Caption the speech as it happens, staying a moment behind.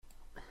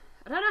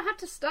don't know how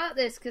to start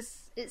this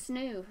because it's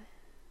new.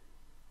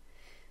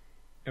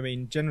 I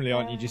mean, generally,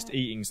 aren't you just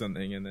eating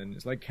something and then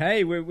it's like,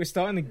 hey, we're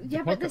starting the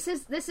Yeah, podcast. but this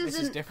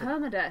isn't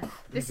permadeath.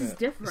 This is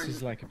different. This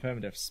is like a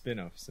permadeath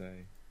spin-off, so...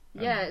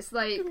 Yeah, it's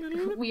like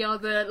we are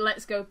the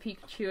Let's Go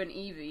Pikachu and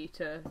Eevee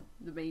to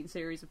the main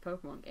series of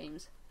Pokemon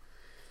games.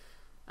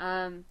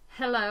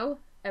 Hello,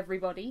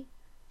 everybody,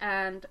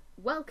 and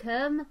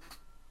welcome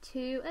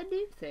to a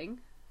new thing,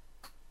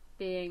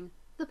 being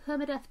the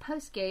Permadeath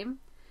postgame,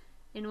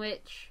 in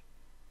which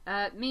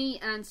me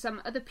and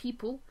some other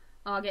people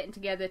are getting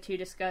together to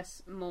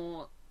discuss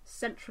more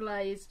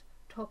centralised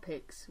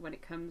topics when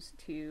it comes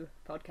to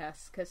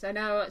podcasts, because I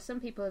know some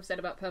people have said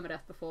about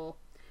Permadeath before,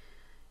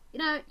 you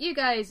know, you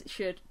guys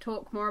should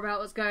talk more about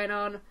what's going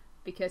on,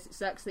 because it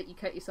sucks that you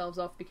cut yourselves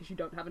off because you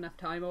don't have enough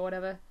time or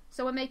whatever,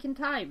 so we're making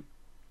time.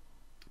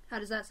 How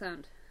does that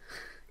sound?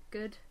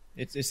 Good?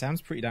 It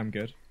sounds pretty damn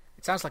good.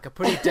 It sounds like a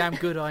pretty damn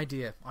good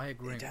idea. I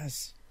agree. It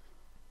does.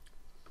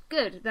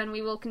 Good, then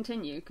we will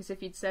continue, because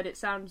if you'd said it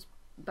sounds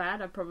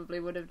bad, I probably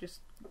would have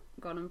just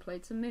gone and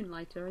played some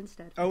Moonlighter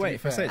instead. Oh wait,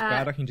 if I say it's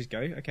bad, I can just go?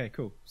 Okay,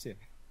 cool. See ya.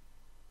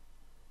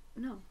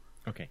 No.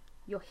 Okay.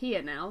 You're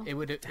here now. It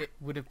would have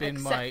been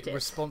Accept my it.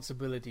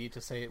 responsibility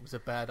to say it was a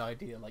bad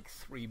idea like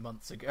 3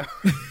 months ago.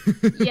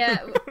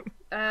 Yeah,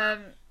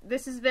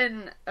 this has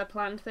been a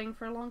planned thing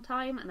for a long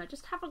time, and I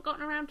just haven't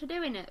gotten around to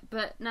doing it,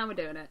 but now we're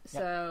doing it,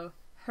 so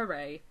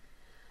hooray.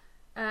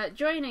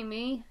 Joining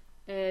me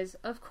is,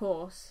 of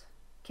course,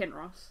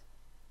 Kinross.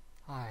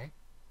 Hi.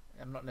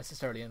 I'm not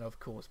necessarily an of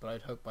course, but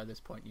I'd hope by this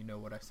point you know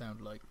what I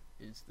sound like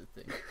is the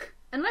thing.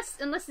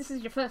 Unless this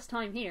is your first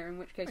time here, in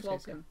which case Actually,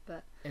 welcome.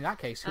 But in that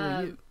case, who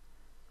are you?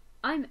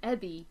 I'm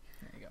Ebby,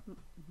 There you go.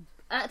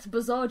 at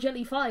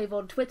BazarJelly5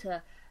 on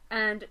Twitter,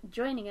 and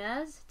joining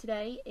us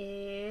today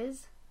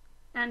is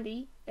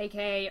Andy,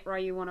 aka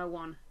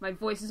Ryu101. My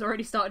voice has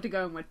already started to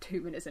go, and we're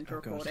 2 minutes into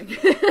recording.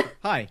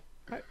 Hi.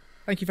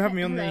 Thank you for having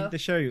me on Hello. the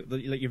show,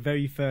 like your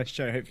very first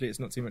show. Hopefully it's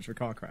not too much of a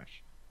car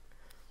crash.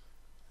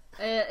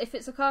 If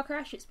it's a car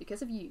crash, it's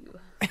because of you.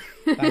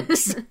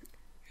 Thanks.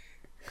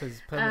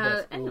 Because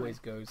Permadeath anyway. always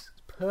goes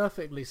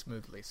perfectly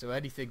smoothly, so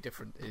anything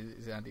different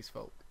is Andy's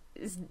fault.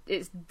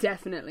 It's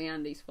definitely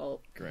Andy's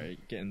fault.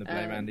 Great, getting the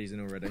blame Andy's in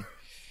already.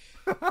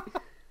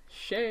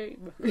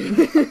 Shame.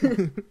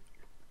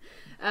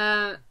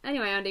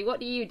 Anyway, Andy, what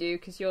do you do?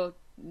 Because you're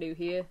new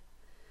here.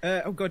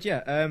 Oh god,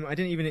 yeah. I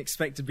didn't even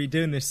expect to be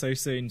doing this so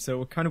soon,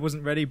 so I kind of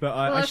wasn't ready. But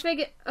I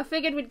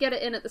figured we'd get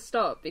it in at the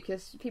start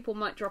because people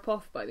might drop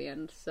off by the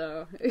end.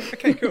 So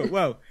Okay, cool.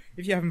 Well,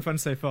 if you're having fun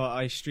so far,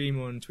 I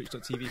stream on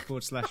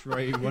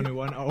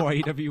twitch.tv/Roy101 or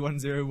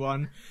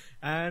AEW101,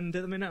 and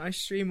at the minute I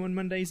stream on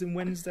Mondays and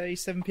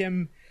Wednesdays, 7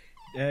 PM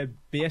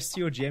BST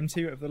or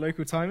GMT of the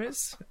local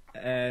timers,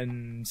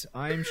 and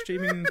I'm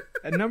streaming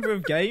a number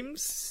of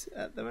games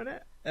at the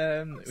minute,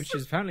 which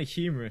is apparently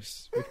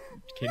humorous with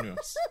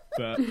Kinross,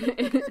 but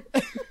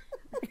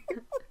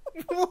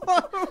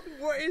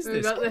what is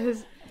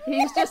this?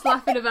 He's just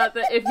laughing about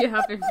the if you're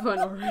having fun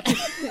already.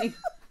 If you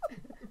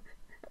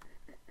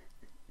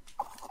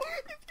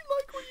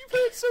like what you've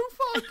heard so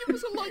far, give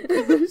us a like,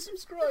 comment, and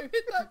subscribe.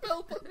 Hit that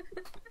bell button.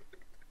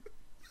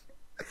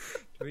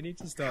 Do we need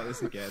to start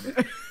this again?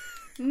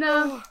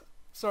 No.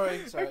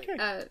 Sorry.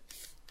 Okay.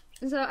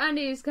 So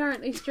Andy is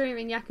currently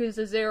streaming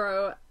Yakuza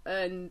 0,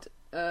 and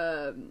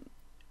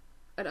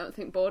I don't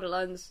think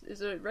Borderlands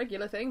is a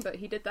regular thing, but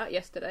he did that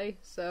yesterday,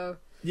 so...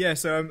 Yeah,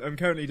 so I'm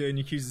currently doing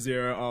Yakuza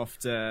 0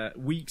 after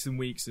weeks and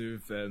weeks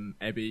of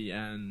Ebby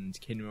and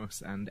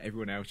Kinross and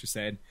everyone else just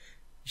saying,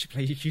 you should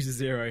play Yakuza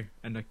 0,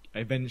 and I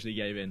eventually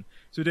gave in.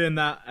 So we're doing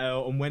that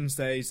on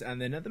Wednesdays,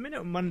 and then at the minute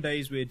on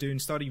Mondays we're doing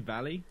Stardew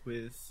Valley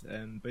with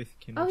both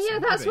Kinross Oh yeah,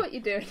 and that's Ebby. what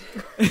you're doing.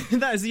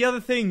 That is the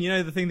other thing,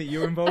 the thing that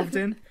you're involved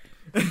in.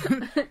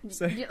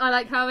 So... I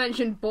like how I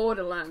mentioned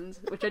Borderlands,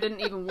 which I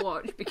didn't even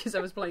watch because I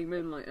was playing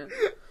Moonlighter.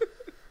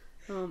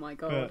 Oh my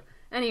god.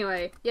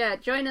 Anyway, yeah,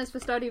 join us for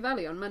Stardew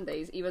Valley on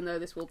Mondays, even though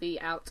this will be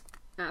out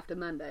after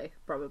Monday,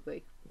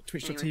 probably.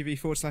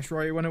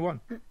 Twitch.tv/Roy101.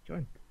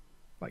 Join.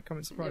 Like,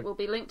 comment, It subscribe. will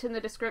be linked in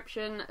the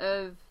description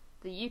of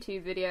the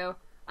YouTube video.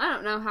 I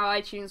don't know how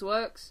iTunes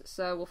works,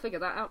 so we'll figure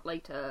that out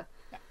later.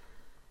 Yeah.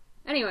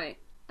 Anyway,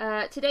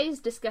 today's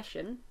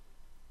discussion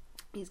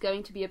is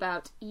going to be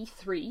about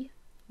E3,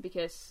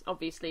 because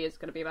obviously it's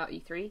going to be about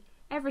E3.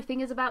 Everything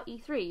is about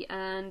E3,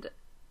 and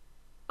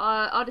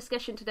our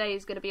discussion today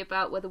is going to be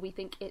about whether we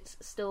think it's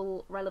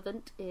still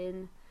relevant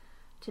in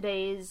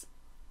today's...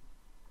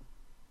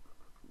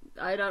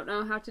 I don't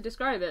know how to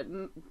describe it.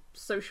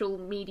 Social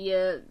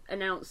media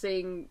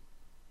announcing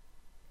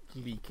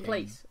Leaking.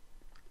 place.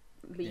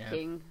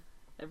 Leaking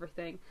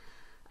everything.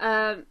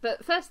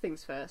 But first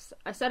things first,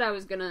 I said I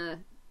was gonna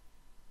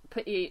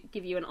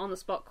give you an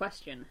on-the-spot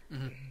question.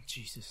 Mm-hmm.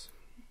 Jesus.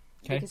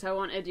 Okay. Because I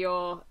wanted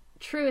your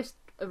truest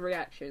of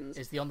reactions.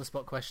 Is the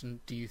on-the-spot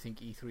question, do you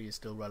think E3 is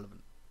still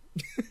relevant?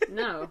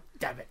 No.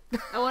 Damn it.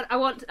 I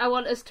want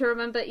us to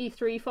remember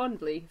E3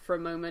 fondly for a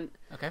moment.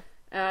 Okay.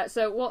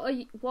 So what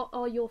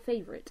are your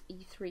favourite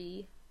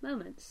E3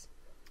 moments?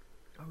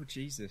 Oh,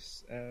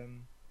 Jesus.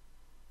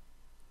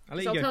 I'll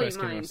let So you I'll go tell you first,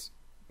 mine. Ross.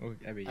 Or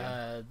Abby,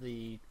 yeah.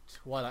 The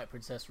Twilight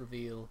Princess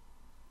reveal,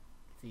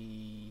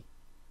 the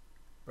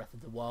Breath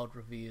of the Wild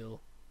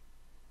reveal.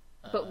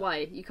 But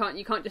why? You can't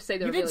just say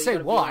the You reveal. didn't say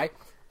gotta be why.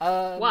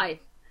 like, why?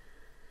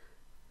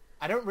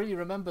 I don't really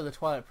remember the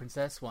Twilight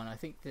Princess one. I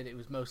think that it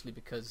was mostly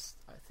because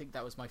I think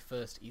that was my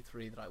first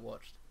E3 that I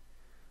watched.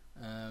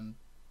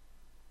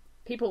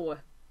 People were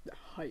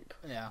hype.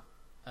 Yeah.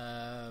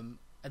 And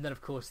then,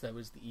 of course, there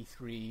was the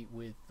E3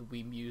 with the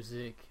Wii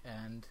Music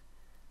and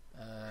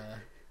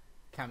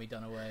Cammy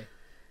Dunaway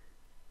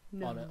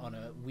on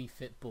a Wii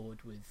Fit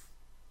board with,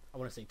 I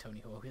want to say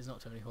Tony Hawk. It's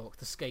not Tony Hawk.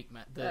 The skate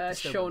man. The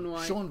Shaun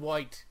White. Shaun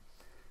White.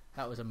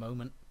 That was a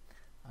moment.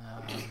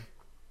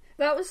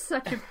 That was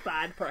such a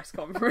bad press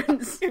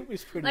conference. It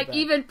was pretty like, bad.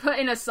 even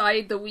putting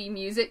aside the Wii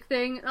Music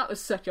thing, that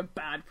was such a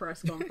bad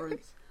press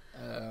conference.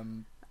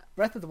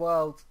 Breath of the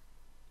Wild.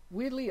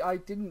 Weirdly, I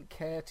didn't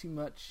care too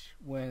much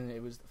when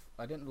it was.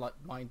 I didn't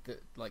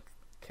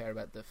care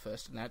about the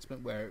first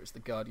announcement where it was the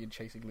Guardian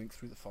chasing Link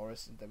through the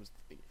forest and there was the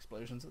big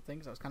explosions and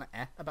things. I was kind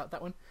of about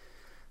that one,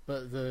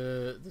 but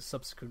the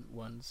subsequent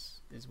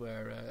ones is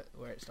where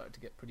it started to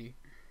get pretty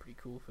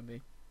cool for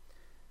me.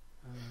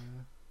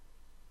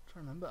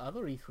 Trying to remember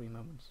other E3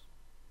 moments.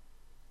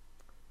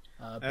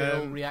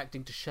 Bill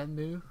reacting to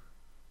Shenmue.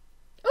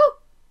 Oh!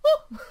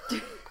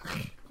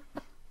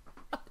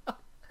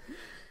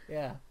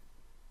 Yeah.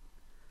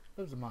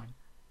 Those are mine.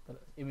 That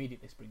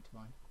immediately spring to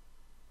mind.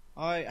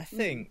 I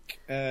think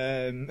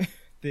a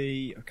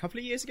couple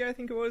of years ago, I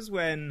think it was,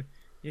 when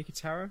Yuki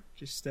Taro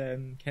just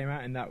came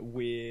out in that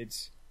weird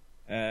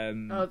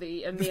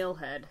The Emil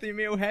head. the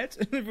Emil head,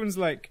 and everyone's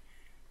like,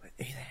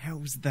 "Who the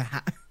hell's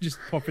that?" just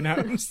popping out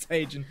on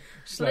stage and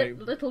just like.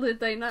 Little did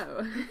they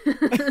know.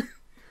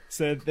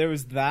 So there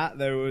was that.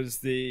 There was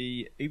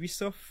the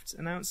Ubisoft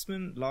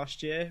announcement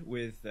last year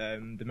with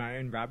the Mario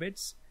and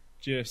Rabbids.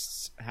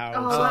 Just how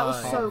that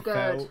was so good.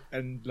 heartfelt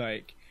and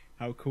like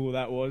how cool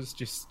that was.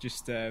 Just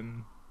the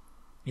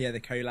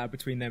collab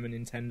between them and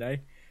Nintendo,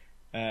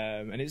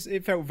 and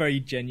it felt very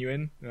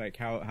genuine, like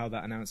how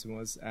that announcement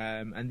was.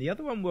 And the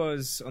other one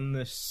was on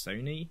the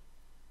Sony,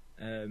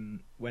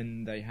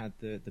 when they had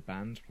the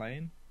band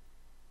playing,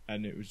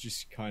 and it was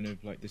just kind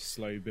of like this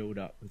slow build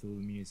up with all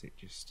the music.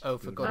 Just For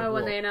building God up. of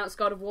When War. they announced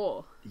God of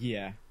War.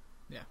 Yeah.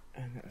 Yeah.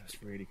 And that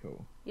was really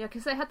cool. Yeah,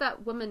 because they had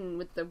that woman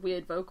with the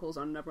weird vocals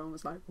on, and everyone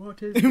was like,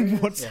 "What is this?"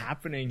 What's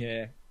happening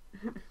here?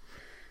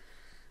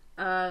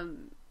 I've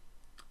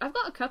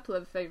got a couple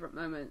of favourite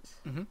moments.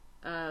 Mm-hmm.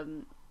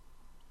 One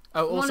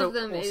Also of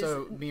them is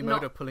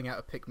Miyamoto not- pulling out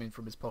a Pikmin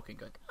from his pocket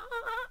going,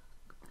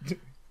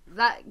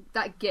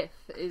 That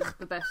GIF is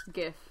the best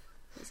GIF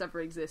that's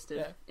ever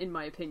existed, in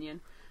my opinion.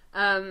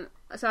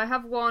 So I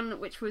have one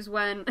which was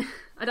when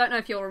I don't know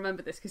if you'll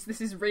remember this because this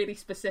is really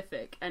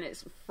specific and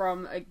it's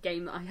from a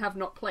game that I have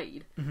not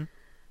played. Mm-hmm.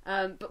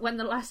 But when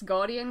The Last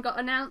Guardian got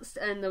announced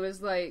and there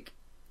was like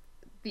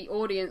the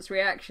audience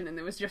reaction and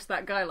there was just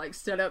that guy like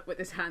stood up with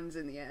his hands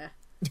in the air.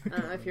 I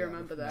don't know if you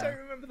remember I that. don't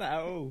remember that at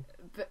all.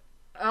 But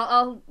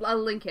I'll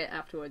link it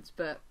afterwards.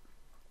 But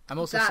I'm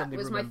also that suddenly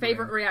was my remembering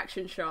favourite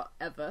reaction shot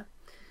ever.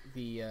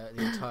 the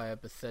entire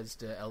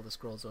Bethesda Elder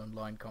Scrolls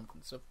Online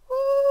conference of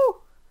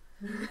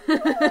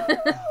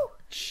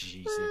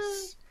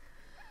Jesus.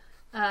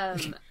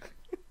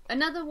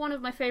 Another one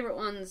of my favourite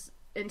ones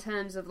in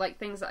terms of like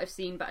things that I've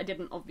seen, but I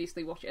didn't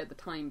obviously watch it at the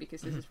time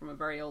because this is from a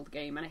very old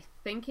game, and I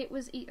think it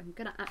was I'm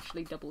gonna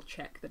actually double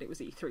check that it was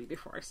E3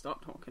 before I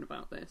start talking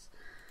about this.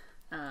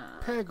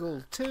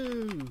 Peggle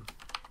 2.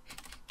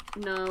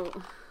 No.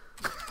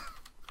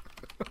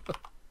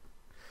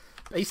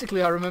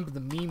 Basically, I remember the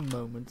meme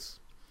moments.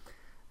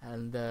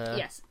 And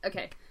Yes.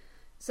 Okay.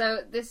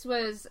 So this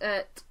was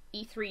at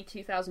E3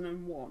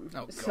 2001.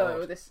 Oh, so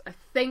God. this I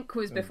think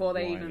was A before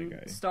they while even ago.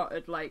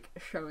 started like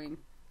showing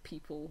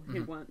people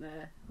who weren't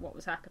there what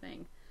was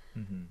happening.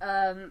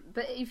 Mm-hmm.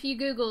 But if you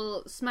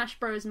Google Smash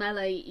Bros.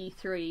 Melee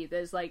E3,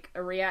 there's like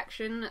a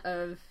reaction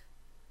of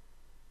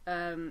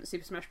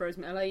Super Smash Bros.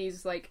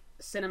 Melee's like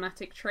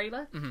cinematic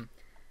trailer,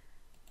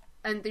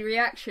 and the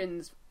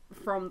reactions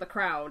from the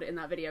crowd in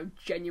that video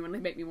genuinely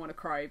make me want to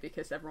cry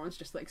because everyone's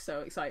just like so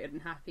excited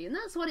and happy, and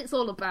that's what it's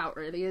all about,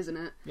 really, isn't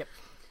it? Yep.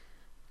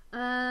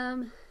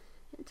 In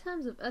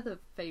terms of other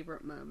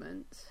favourite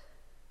moments,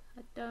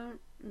 I don't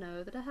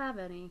know that I have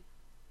any.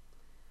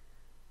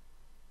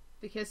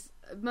 Because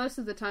most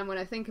of the time when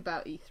I think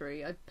about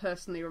E3, I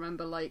personally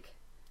remember like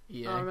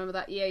I remember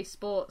that EA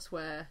Sports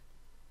where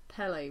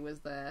Pele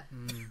was there.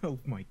 Oh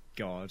my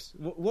god.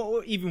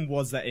 What even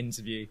was that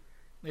interview?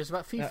 It was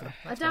about FIFA.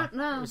 I don't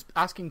know. It was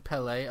asking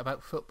Pele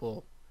about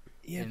football.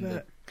 Yeah, In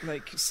but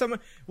like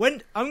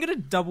when I'm gonna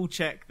double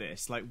check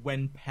this, like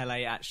when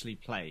Pele actually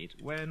played.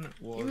 When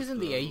was It was in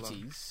the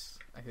 80s,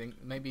 I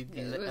think. Maybe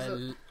Yeah, it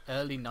was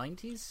early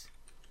 90s.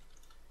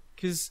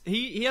 Because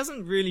he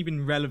hasn't really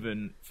been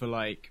relevant for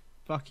like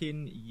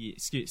fucking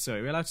years.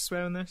 Sorry, are we allowed to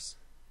swear on this?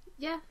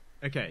 Yeah.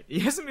 Okay, he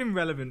hasn't been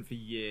relevant for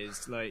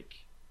years.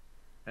 Like,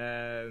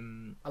 I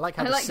like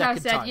how I the like how I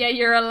second said, time... yeah,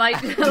 you're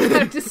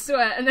allowed to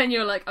swear, and then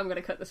you're like, I'm going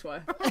to cut the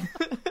swear.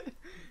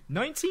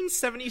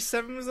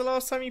 1977 was the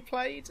last time he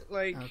played?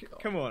 Like, Oh,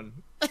 God. come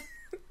on.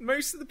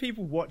 Most of the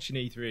people watching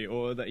E3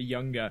 or that are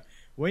younger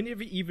won't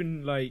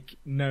even, like,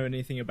 know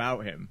anything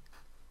about him.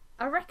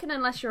 I reckon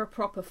unless you're a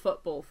proper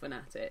football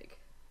fanatic,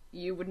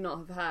 you would not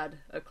have had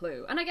a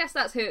clue. And I guess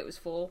that's who it was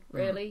for,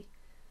 really.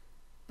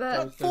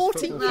 But Those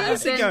 40 football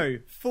years fans. ago!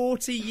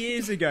 40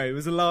 years ago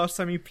was the last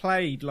time he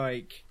played,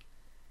 like...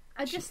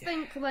 I just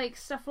think, like,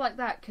 stuff like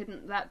that,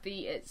 couldn't that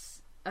be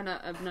its... I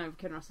know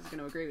Ken Ross is going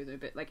to agree with me,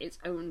 but, like, its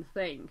own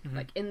thing.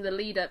 Like, in the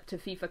lead-up to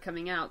FIFA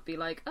coming out, be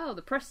like, oh,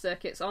 the press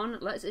circuit's on,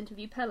 let's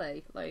interview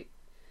Pele. Like,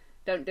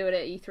 don't do it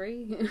at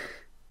E3.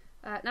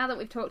 Now that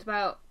we've talked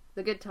about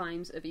the good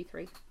times of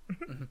E3,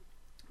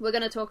 we're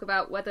going to talk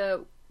about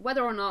whether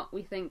or not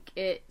we think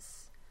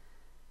it's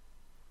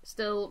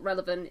still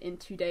relevant in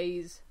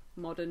today's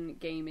modern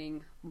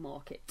gaming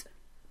market.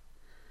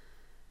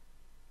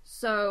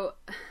 So,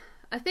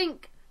 I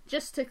think,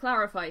 just to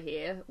clarify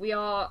here, we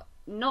are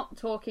not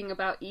talking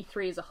about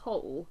E3 as a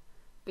whole,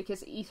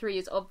 because E3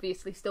 is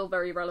obviously still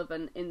very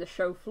relevant in the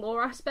show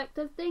floor aspect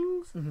of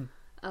things.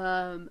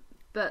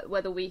 But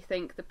whether we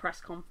think the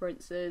press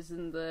conferences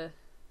and the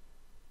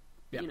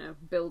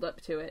build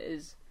up to it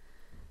is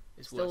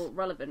It's still worth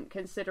relevant,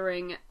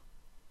 considering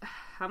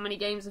how many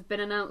games have been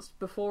announced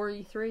before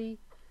E3?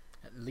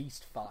 at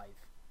least 5.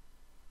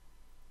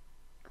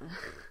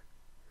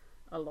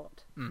 A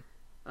lot.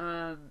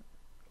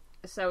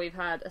 So we've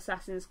had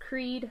Assassin's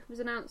Creed was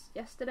announced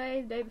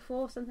yesterday, the day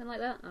before, something like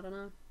that. I don't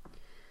know.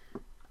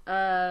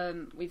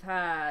 We've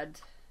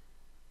had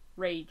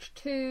Rage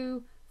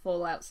 2,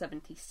 Fallout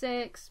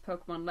 76,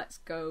 Pokemon Let's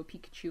Go,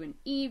 Pikachu and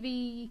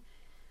Eevee,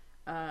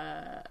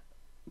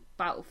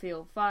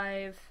 Battlefield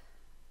 5.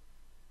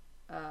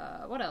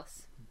 What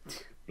else?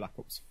 Black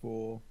Ops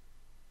 4.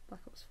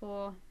 Black Ops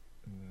 4.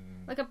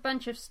 Like a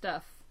bunch of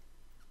stuff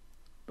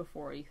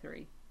before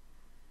E3.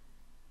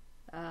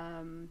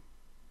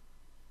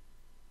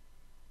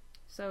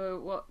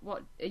 So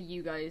what are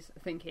you guys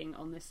thinking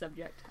on this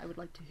subject? I would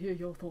like to hear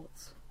your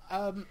thoughts.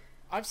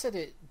 I've said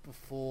it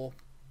before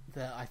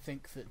that I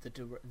think that the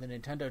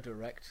Nintendo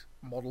Direct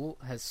model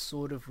has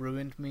sort of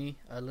ruined me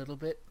a little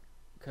bit,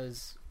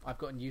 because I've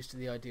gotten used to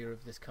the idea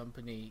of this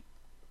company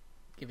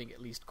giving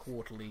at least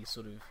quarterly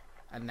sort of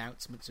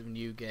announcements of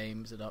new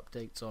games and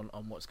updates on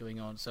what's going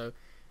on. So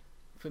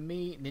for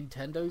me,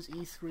 Nintendo's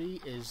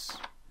E3 is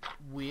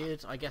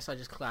weird. I guess I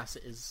just class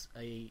it as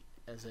a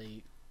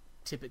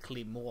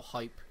typically more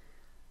hype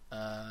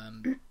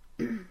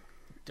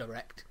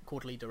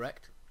quarterly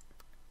direct.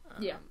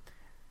 Yeah.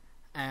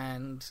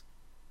 And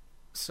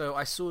so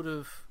I sort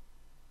of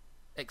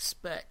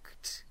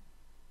expect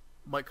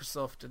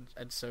Microsoft and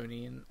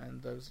Sony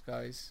and those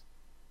guys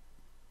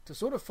to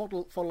sort of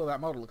follow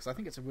that model, because I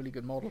think it's a really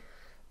good model.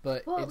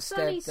 But Well, instead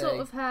Sony sort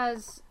of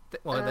has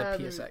they're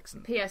PSX.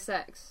 And,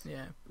 PSX,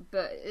 yeah.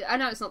 but I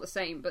know it's not the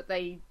same, but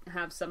they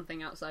have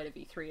something outside of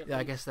E3. Yeah,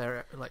 I guess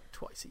they're like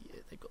twice a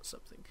year they've got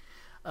something.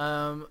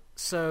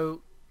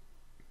 So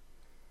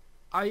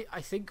I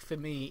think for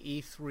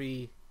me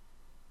E3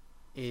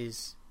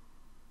 is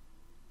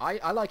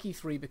I like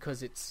E3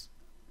 because it's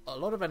a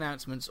lot of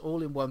announcements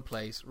all in one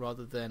place,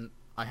 rather than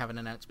I have an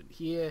announcement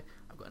here,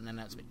 I've got an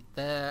announcement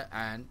there,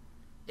 and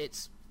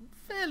it's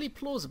fairly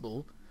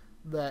plausible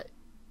that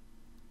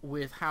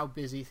with how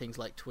busy things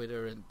like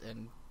Twitter and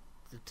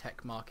the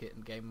tech market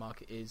and game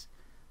market is,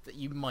 that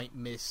you might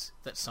miss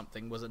that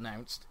something was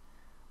announced.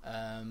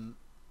 And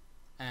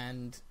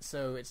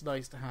so it's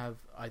nice to have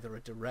either a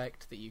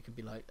direct that you can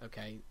be like,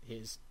 okay,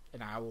 here's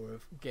an hour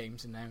of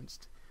games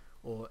announced,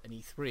 or an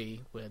E3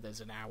 where there's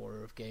an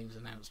hour of games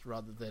announced,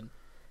 rather than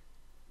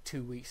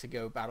 2 weeks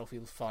ago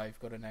Battlefield 5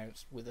 got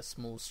announced with a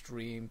small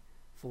stream,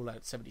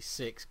 Fallout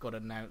 76 got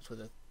announced with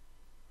a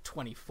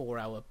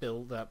 24-hour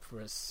build-up for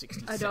a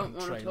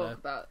 60-second trailer.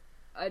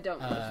 I don't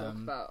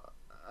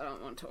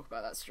want to talk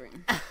about that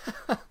stream.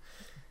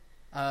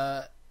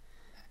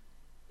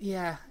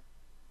 Yeah,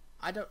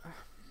 I don't.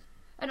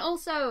 And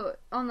also,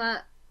 on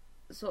that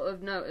sort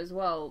of note as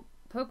well,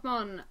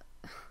 Pokemon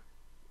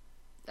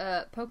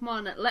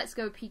Let's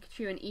Go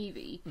Pikachu and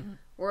Eevee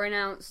were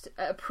announced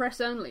at a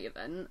press-only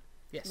event,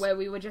 Yes. where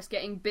we were just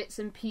getting bits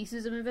and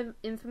pieces of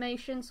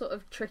information sort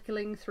of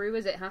trickling through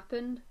as it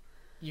happened.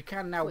 You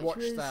can now Which watch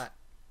was- that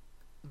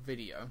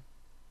video.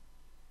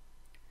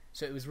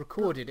 So it was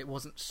recorded, it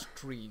wasn't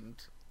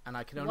streamed, and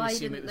I can only Why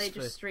assume didn't it was they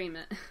just stream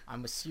it?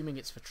 I'm assuming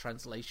it's for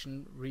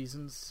translation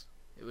reasons.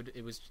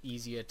 It was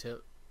easier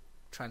to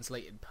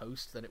translate in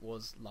post than it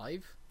was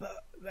live.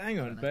 But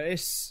hang on, know. but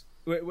it's...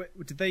 Wait,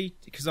 did they...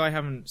 Because I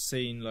haven't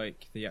seen,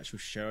 like, the actual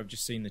show, I've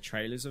just seen the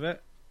trailers of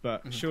it,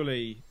 but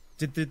surely...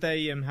 Did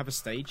they have a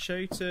stage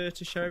show to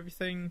show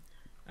everything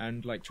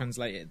and, like,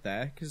 translate it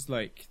there? Because,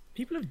 like,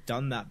 people have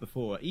done that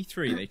before. At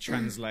E3, they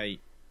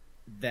translate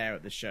there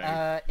at the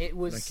show. It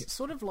was Like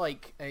sort of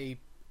like a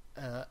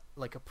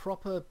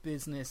proper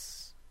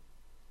business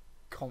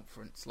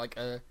conference, like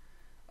a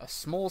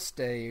small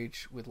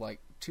stage with like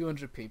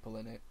 200 people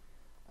in it.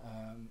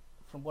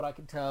 From what I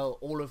can tell,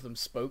 all of them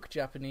spoke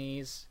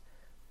Japanese,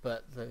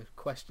 but the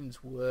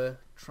questions were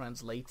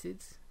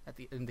translated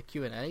in the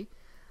Q&A,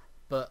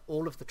 but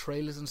all of the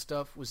trailers and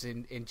stuff was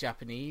in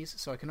Japanese,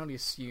 so I can only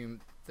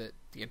assume that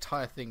the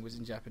entire thing was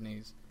in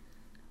Japanese,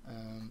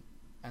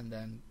 and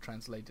then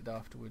translated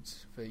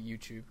afterwards for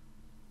YouTube.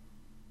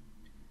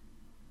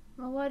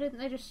 Well, why didn't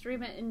they just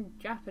stream it in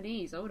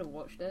Japanese? I would have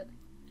watched it.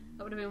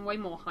 That would have been way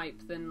more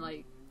hype than,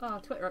 like,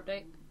 Twitter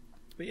update.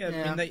 But yeah,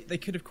 I mean, they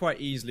could have quite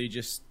easily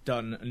just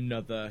done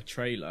another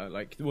trailer.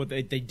 Like, well,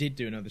 they did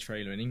do another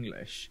trailer in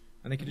English,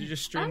 and they could have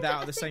just streamed that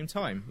out at the same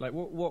time. Like,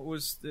 what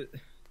was the...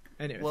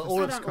 Anyway, well,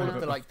 all of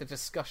the, like, the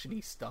discussion-y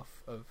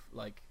stuff of,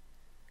 like,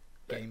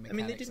 game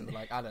mechanics and,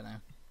 like, I don't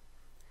know.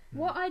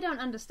 What I don't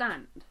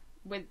understand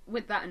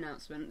with that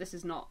announcement, this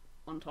is not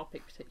on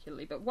topic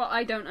particularly, but what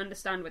I don't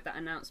understand with that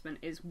announcement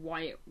is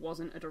why it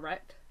wasn't a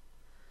direct.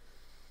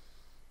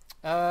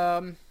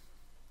 Yeah,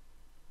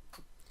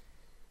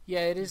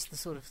 it is the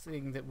sort of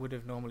thing that would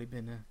have normally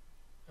been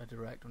a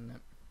direct, wouldn't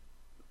it?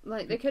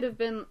 Like, they could have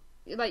been...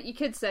 Like, you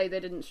could say they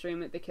didn't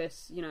stream it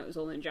because, you know, it was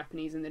all in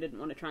Japanese and they didn't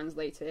want to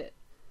translate it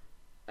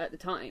at the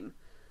time.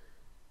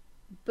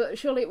 But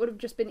surely it would have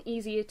just been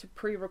easier to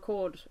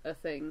pre-record a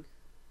thing.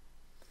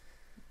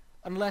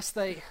 Unless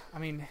they... I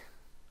mean...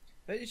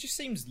 It just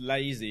seems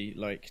lazy,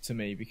 like, to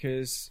me,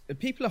 because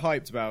people are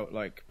hyped about,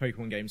 like,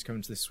 Pokemon games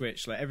coming to the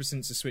Switch. Like, ever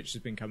since the Switch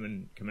has been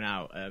coming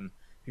out, people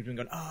have been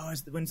going,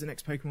 when's the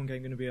next Pokemon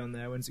game going to be on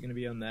there? When's it going to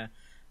be on there?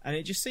 And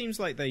it just seems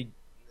like they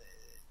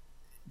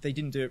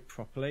didn't do it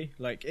properly.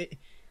 Like,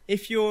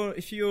 if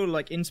you're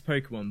like into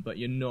Pokemon, but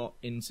you're not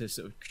into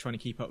sort of trying to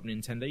keep up with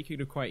Nintendo, you could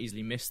have quite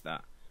easily missed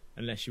that,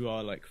 unless you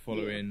are like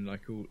following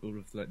like all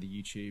of like the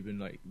YouTube and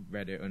like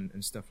Reddit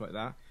and stuff like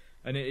that.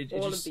 And it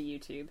all just, of the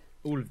YouTube.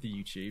 All of the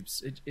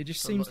YouTubes. It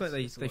just seems like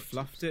they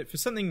fluffed it for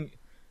something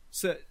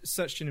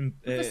such an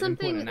for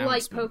something important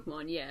like announcement.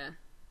 Pokemon, yeah.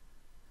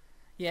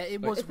 Yeah,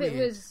 it was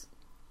weird.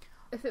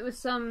 If it was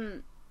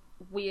some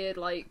weird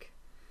like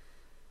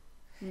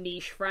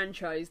niche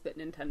franchise that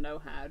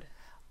Nintendo had,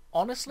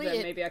 honestly,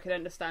 then maybe I could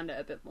understand it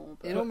a bit more.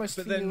 But... It almost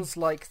feels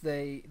like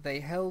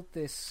they held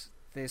this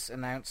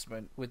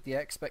announcement with the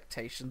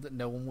expectation that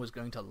no one was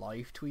going to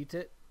live tweet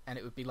it, and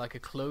it would be like a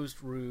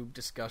closed room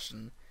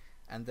discussion,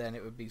 and then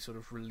it would be sort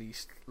of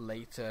released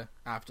later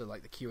after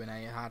like the Q&A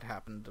had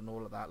happened and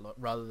all of that,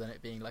 rather than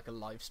it being like a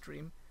live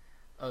stream.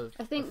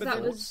 I think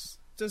that was.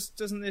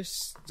 Doesn't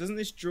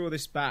this draw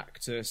this back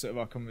to sort of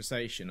our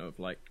conversation of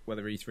like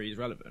whether E3 is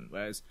relevant?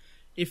 Whereas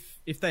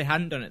if they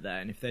hadn't done it there,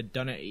 and if they'd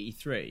done it at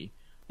E3,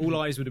 all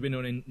eyes would have been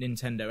on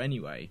Nintendo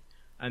anyway,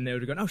 and they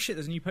would have gone, "Oh shit,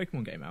 there's a new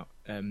Pokemon game out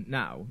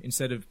now,"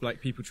 instead of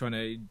like people trying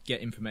to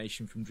get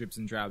information from dribs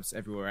and drabs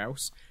everywhere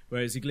else.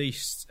 Whereas at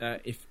least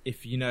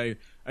if you know,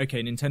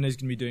 okay, Nintendo's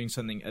going to be doing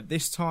something at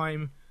this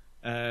time,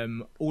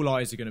 all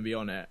eyes are going to be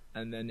on it,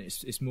 and then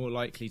it's more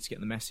likely to get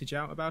the message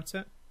out about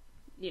it.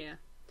 Yeah.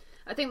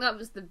 I think that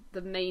was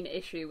the main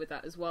issue with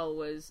that as well,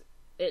 was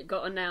it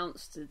got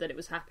announced that it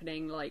was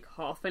happening like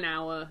half an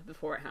hour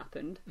before it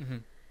happened.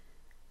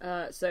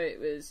 Mm-hmm. So it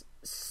was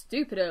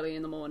stupid early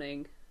in the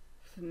morning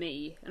for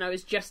me, and I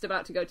was just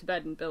about to go to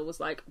bed, and Bill was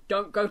like,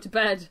 "Don't go to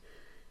bed,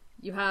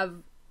 you have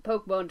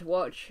Pokemon to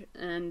watch."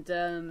 And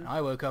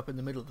I woke up in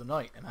the middle of the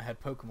night and I had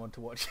Pokemon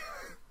to watch.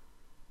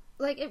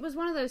 Like, it was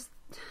one of those...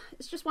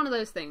 It's just one of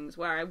those things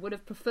where I would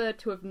have preferred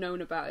to have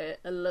known about it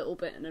a little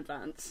bit in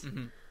advance.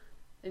 Mm-hmm.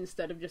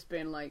 Instead of just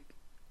being like...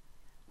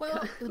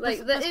 Well,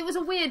 it was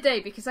a weird day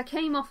because I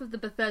came off of the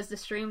Bethesda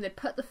stream, they'd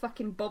put the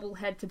fucking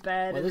bobblehead to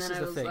bed, and then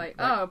I was like,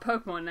 oh,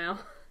 Pokemon now.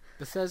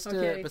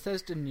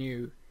 Bethesda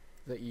knew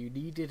that you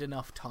needed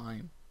enough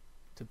time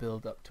to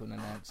build up to an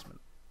announcement.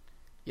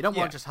 You don't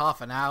want just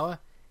half an hour,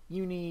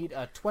 you need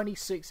a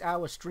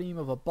 26-hour stream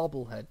of a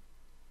bobblehead.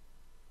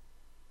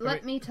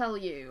 Let me tell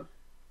you...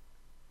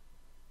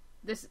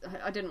 This,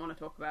 I didn't want to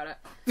talk about it.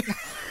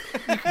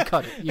 You can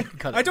cut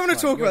it. I don't want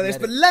to talk about this,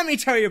 but let me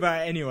tell you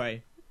about it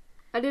anyway.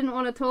 I didn't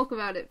want to talk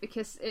about it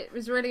because it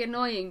was really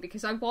annoying,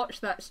 because I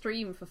watched that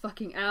stream for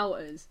fucking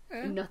hours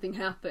and nothing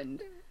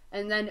happened.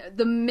 And then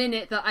the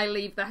minute that I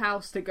leave the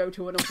house to go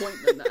to an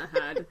appointment that I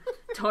had,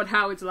 Todd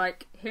Howard's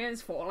like,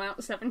 "Here's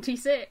Fallout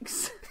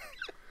 76.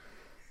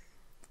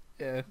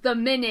 Yeah. The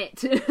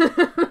minute.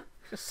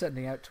 Just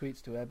sending out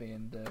tweets to Abby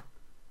and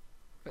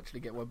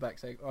eventually get one back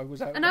saying, "I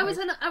was out." And I was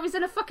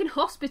in a fucking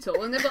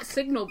hospital, and they've got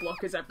signal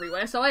blockers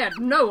everywhere, so I had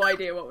no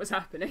idea what was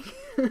happening.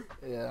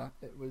 Yeah,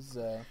 it was.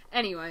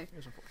 Anyway, it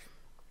was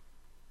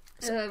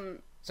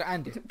unfortunate. So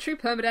Andy, true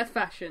permadeath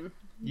fashion.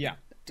 Yeah.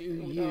 Do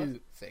you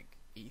think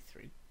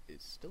E3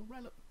 is still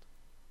relevant?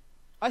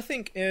 I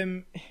think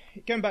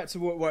going back to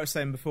what I was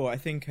saying before, I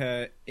think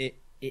it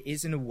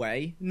is in a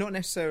way, not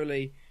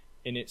necessarily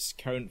in its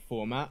current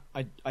format.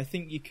 I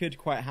think you could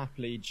quite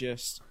happily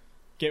just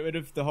get rid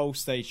of the whole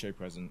stage show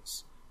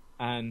presence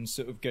and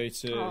sort of go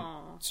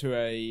to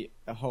a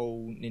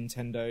whole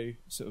Nintendo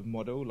sort of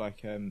model,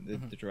 like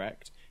the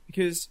Direct,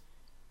 because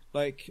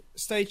like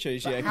stage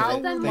shows, but yeah, how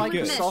they're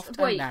Microsoft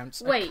good.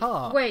 announce a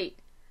car? Wait,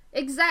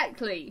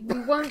 exactly. We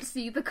won't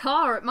see the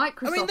car at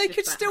Microsoft. I mean, they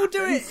could still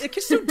do it. They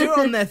could still do it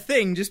on their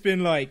thing, just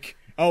being like,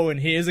 "Oh, and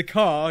here's a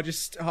car,"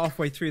 just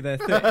halfway through their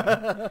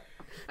thing.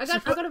 I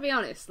got to be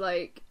honest.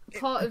 Like,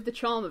 part of the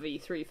charm of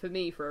E3 for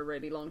me for a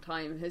really long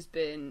time has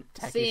been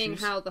Tech seeing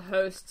issues. how the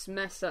hosts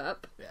mess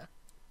up. Yeah.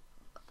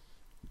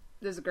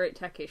 There's a great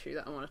tech issue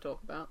that I want to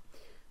talk about.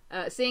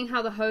 Seeing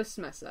how the hosts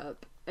mess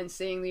up and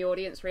seeing the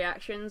audience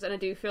reactions, and I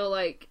do feel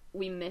like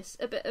we miss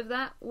a bit of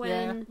that when.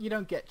 Yeah, you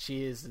don't get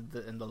cheers and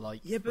the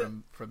like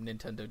from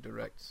Nintendo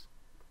Directs.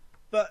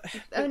 But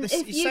And this,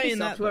 if saying Ubisoft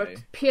that were though, a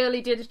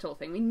purely digital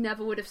thing, we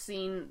never would have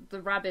seen the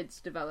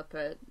Rabbids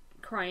developer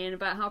crying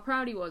about how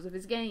proud he was of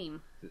his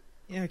game.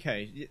 yeah,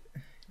 okay,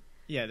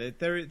 yeah,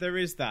 there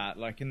is that,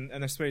 like, and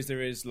I suppose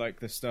there is like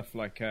the stuff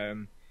like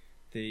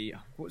the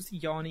what was the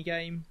Yarny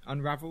game,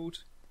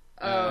 Unraveled?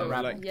 Oh,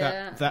 like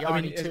yeah. that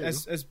I mean,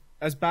 Yarny 2.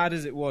 as bad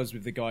as it was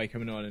with the guy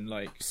coming on and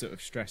like sort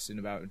of stressing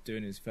about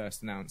doing his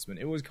first announcement,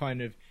 it was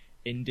kind of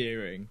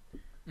endearing.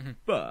 Mm-hmm.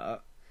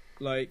 But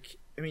like,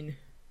 I mean,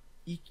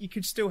 you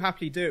could still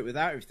happily do it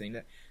without everything.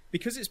 That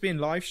because it's being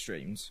live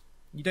streamed,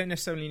 you don't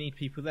necessarily need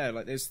people there.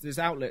 Like there's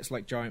outlets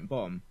like Giant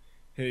Bomb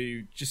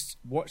who just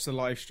watch the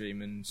live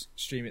stream and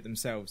stream it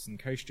themselves and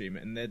co-stream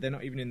it, and they're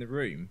not even in the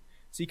room.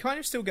 So you kind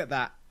of still get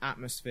that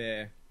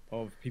atmosphere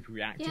of people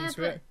reacting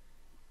to it.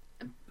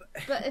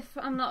 But if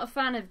I'm not a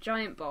fan of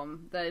Giant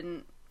Bomb,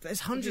 then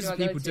There's hundreds do of I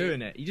go people to?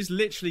 doing it. You just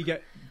literally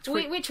get.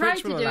 we tried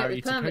Twitch to will do allow it you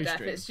with to Permadeath.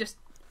 co-stream.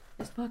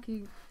 It's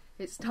fucking,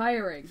 it's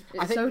tiring.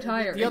 I It's think so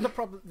tiring. the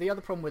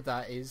other problem with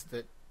that is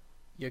that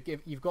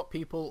you've got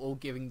people all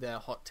giving their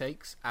hot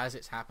takes as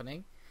it's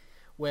happening,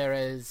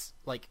 whereas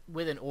like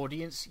with an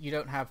audience, you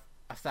don't have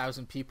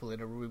 1,000 people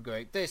in a room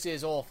going, "This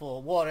is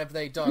awful. What have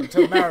they done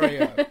to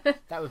Mario?"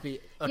 That would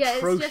be Yeah, it's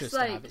atrocious just to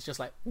like- have. It's just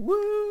like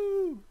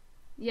woo.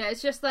 Yeah,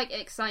 it's just like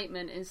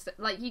excitement.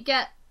 Like you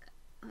get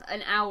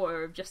an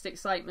hour of just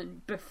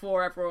excitement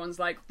before everyone's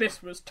like,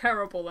 "This was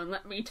terrible," and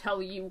let me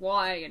tell you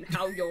why and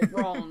how you're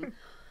wrong.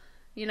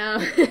 You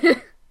know.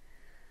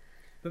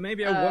 But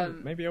maybe I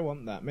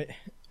want that.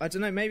 I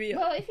don't know. Maybe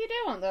Well, if you do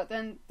want that,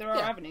 then there are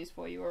Yeah. avenues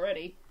for you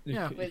already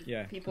Yeah. with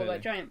people clearly.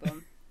 like Giant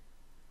Bomb.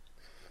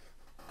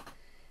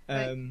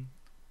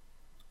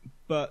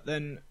 But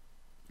then,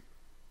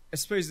 I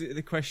suppose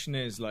the question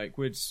is like,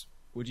 would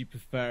you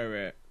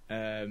prefer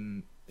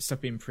it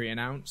stuff being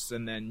pre-announced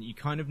and then you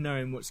kind of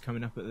knowing what's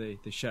coming up at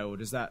the show, or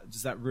does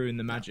that ruin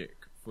the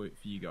magic for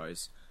you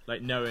guys?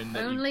 Like knowing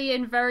that Only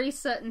in very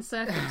certain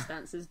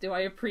circumstances do I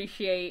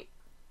appreciate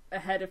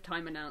ahead of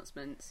time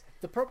announcements.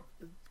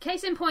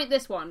 Case in point,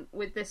 this one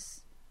with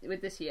this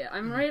year,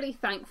 I'm really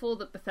thankful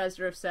that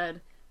Bethesda have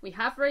said we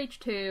have Rage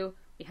 2,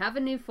 we have a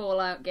new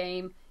Fallout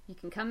game. You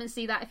can come and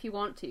see that if you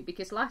want to.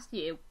 Because last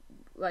year,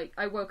 like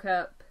I woke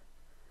up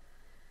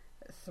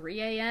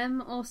 3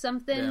 a.m. or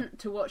something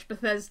to watch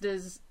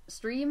Bethesda's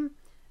stream,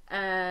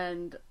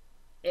 and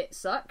it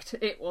sucked.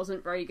 It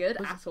wasn't very good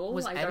at all.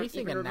 Was I don't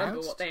anything even remember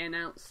announced? what they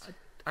announced.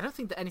 I don't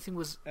think that anything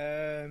was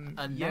yeah,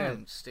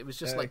 announced. It was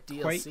just like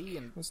DLC Quake,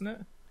 and wasn't it?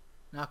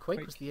 no,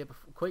 Quake was the year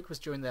before. Quake was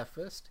during their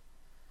first.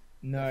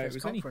 No, their it first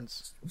was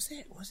conference.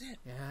 only. Was it?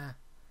 Yeah,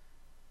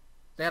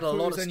 they had a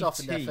lot of stuff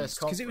in their first conference.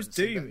 because it was and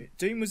Doom. then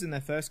Doom was in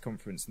their first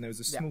conference, and there was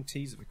a Yeah. small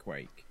teaser for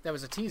Quake. There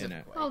was a teaser in for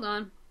it. Quake. Hold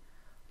on.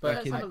 But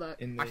Let's have a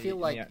look. in I feel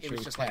like the it was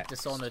actual just like text.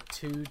 Dishonored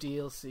 2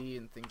 DLC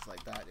and things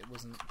like that. It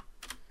wasn't.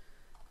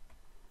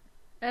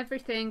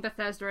 Everything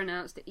Bethesda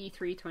announced at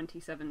E3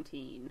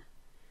 2017.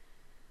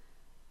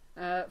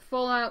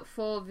 Fallout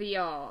 4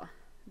 VR.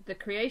 The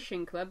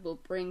Creation Club will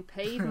bring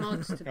paid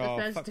mods to Oh, fuck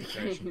Bethesda the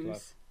Creation Club.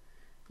 games.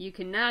 You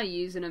can now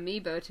use an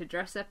amiibo to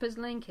dress up as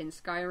Link in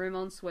Skyrim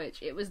on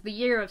Switch. It was the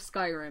year of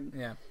Skyrim.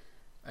 Yeah.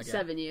 Again.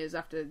 7 years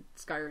after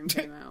Skyrim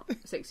came out.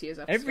 6 years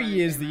after Every Skyrim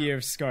year's came the out. year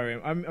of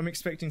Skyrim. I'm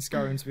expecting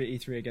Skyrim to be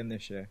at E3 again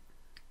this year.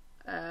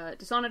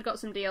 Dishonored got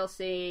some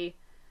DLC.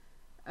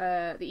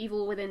 The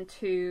Evil Within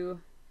 2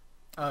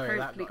 Oh, yeah,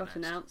 that hopefully got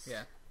announced.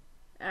 Yeah.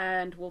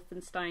 and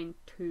Wolfenstein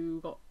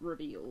 2 got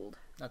revealed.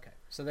 Okay.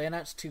 So they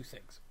announced two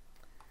things.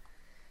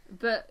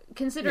 But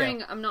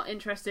considering I'm not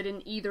interested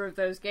in either of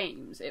those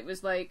games, it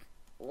was like,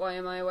 why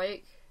am I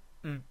awake?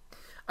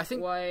 I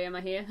think Why am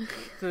I here?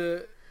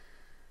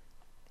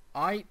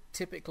 I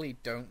typically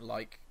don't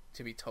like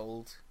to be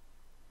told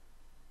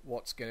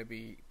what's going to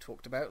be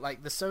talked about.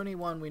 Like the Sony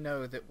one, we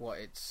know that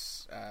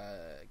it's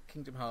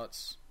Kingdom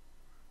Hearts.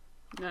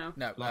 No.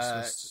 No,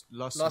 Last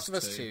Last of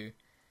Us 2.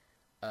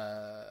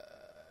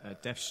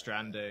 Death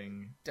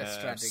Stranding. Death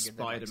Stranding and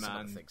then, like, some other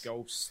Spider-Man. things.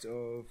 Ghost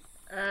of.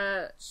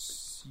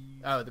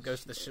 Oh, the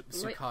Ghost of the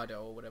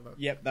Tsukado or whatever.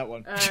 Yep, that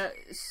one.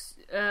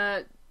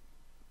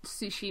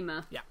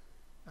 Tsushima. Yeah,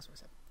 that's what I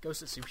said.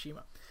 Ghost of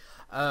Tsushima.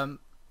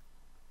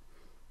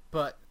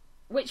 But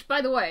Which,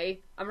 by the way,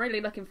 I'm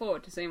really looking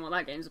forward to seeing what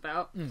that game's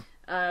about.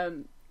 I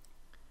don't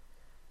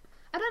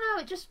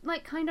know, it just,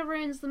 like, kind of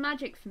ruins the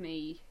magic for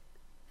me,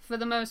 for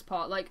the most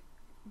part. Like,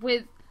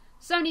 with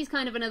Sony's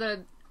kind of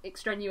another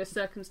extraneous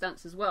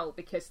circumstance as well,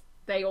 because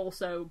they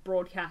also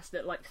broadcast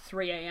at, like,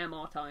 3 a.m.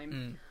 our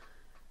time,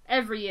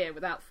 every year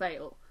without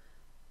fail.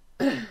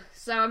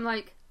 So I'm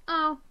like,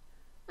 oh,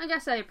 I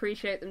guess I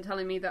appreciate them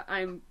telling me that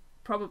I'm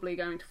probably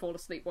going to fall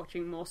asleep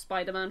watching more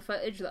Spider-Man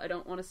footage that I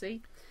don't want to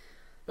see.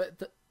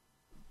 the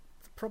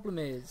problem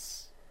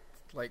is,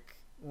 like,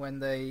 when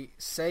they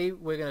say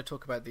we're going to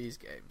talk about these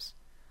games,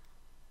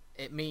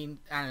 and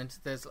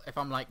if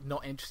I'm like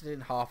not interested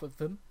in half of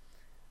them,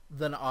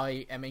 then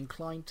I am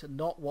inclined to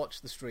not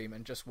watch the stream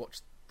and just watch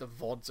the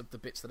VODs of the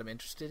bits that I'm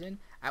interested in.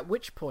 At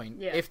which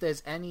point, if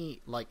there's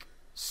any like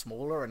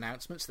smaller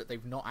announcements that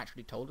they've not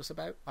actually told us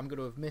about, I'm going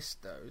to have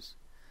missed those.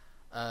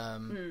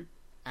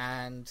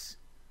 And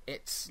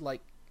it's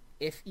like,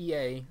 if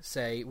EA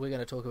say we're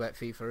going to talk about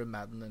FIFA and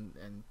Madden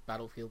and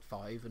Battlefield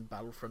 5 and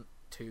Battlefront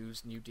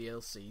 2's new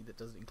DLC that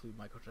doesn't include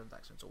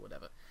microtransactions or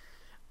whatever,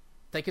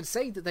 they can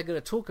say that they're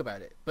going to talk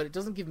about it, but it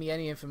doesn't give me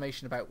any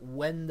information about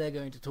when they're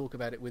going to talk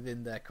about it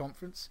within their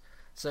conference.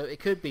 So it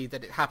could be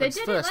that it happens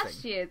They did first it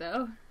last thing. year,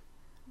 though.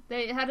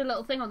 They had a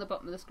little thing on the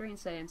bottom of the screen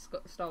saying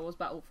Star Wars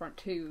Battlefront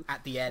 2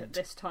 At the end.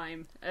 this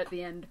time, at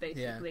the end,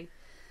 basically.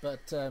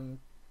 But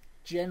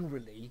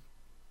generally,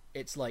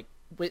 it's like,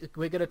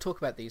 we're going to talk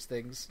about these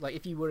things. Like,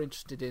 if you were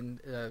interested in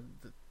the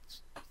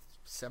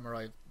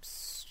Samurai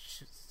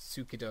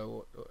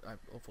Tsukido,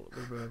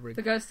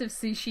 The Ghost of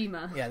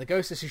Tsushima. Yeah, the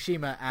Ghost of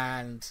Tsushima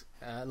and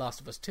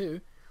Last of Us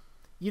 2,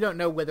 you don't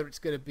know whether it's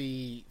going to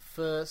be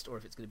first or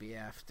if it's going to be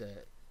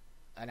after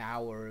an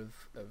hour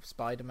of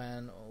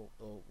Spider-Man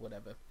or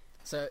whatever.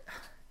 So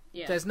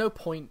there's no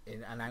point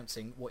in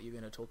announcing what you're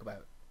going to talk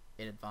about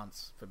in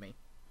advance for me.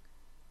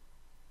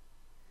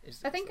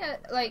 I think,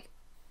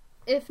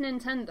 if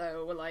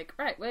Nintendo were like,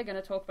 right, we're going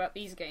to talk about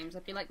these games,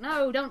 I'd be like,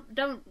 no, don't.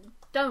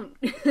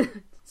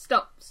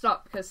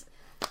 Stop, because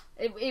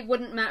it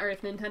wouldn't matter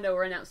if Nintendo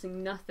were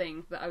announcing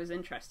nothing that I was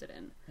interested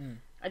in.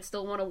 I'd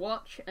still want to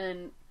watch,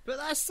 and but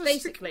that's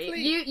basically,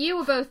 complete... you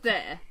were both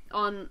there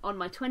on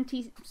my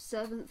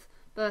 27th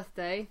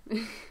birthday.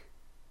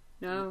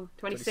 No,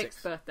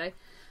 26th birthday.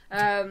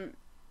 I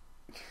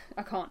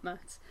can't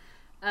maths.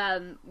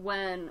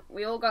 When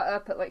we all got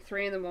up at like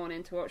 3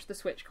 a.m. to watch the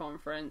Switch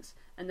conference,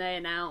 and they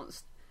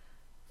announced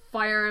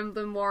Fire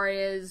Emblem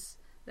Warriors,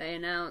 they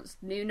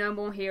announced new No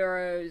More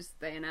Heroes,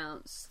 they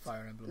announced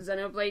Fire Emblem.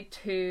 Xenoblade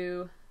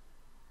 2.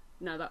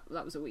 No,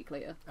 that was a week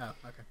later. Oh,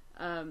 okay.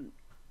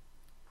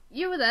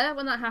 You were there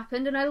when that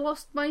happened, and I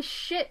lost my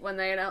shit when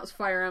they announced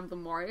Fire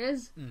Emblem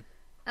Warriors.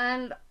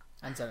 And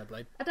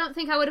Xenoblade. I don't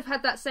think I would have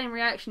had that same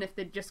reaction if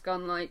they'd just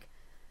gone like,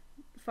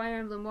 Fire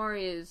Emblem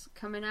Warriors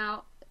coming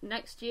out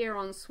next year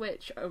on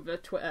Switch over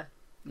Twitter.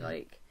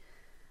 Like,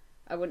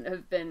 I wouldn't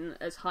have been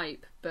as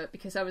hype, but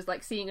because I was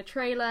like seeing a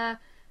trailer,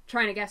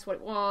 trying to guess what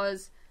it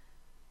was,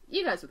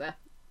 you guys were there.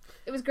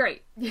 It was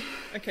great.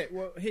 Okay,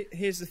 well,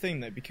 here's the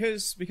thing though,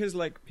 because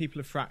like people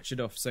have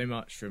fractured off so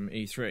much from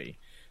E3.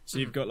 So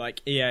you've got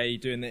like EA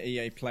doing the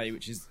EA Play,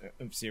 which is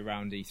obviously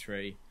around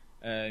E3.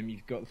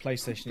 You've got the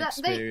PlayStation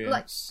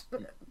Experience.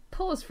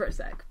 Pause for a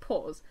sec.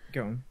 Pause.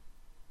 Go on.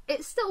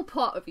 It's still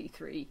part of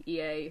E3,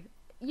 EA.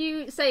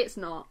 You say it's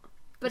not,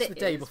 but It's the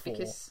day is, before.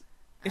 because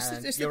It's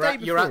the day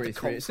you're before at the E3.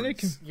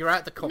 conference. You're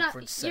at the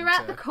conference you're at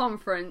centre. the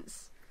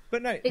conference.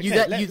 But no, You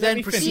You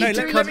then proceed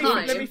to come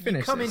let me in.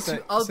 finish. Come this.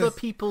 into other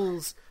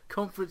people's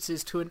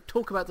conferences to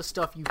talk about the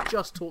stuff you've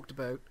just talked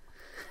about.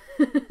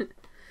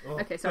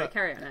 Okay, sorry,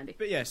 carry on, Andy.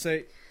 But yeah,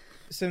 so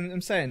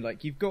I'm saying,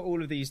 like, you've got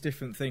all of these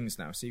different things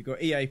now. So you've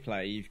got EA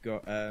Play, you've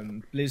got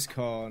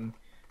BlizzCon,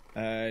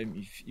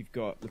 you've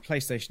got the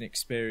PlayStation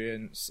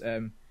Experience.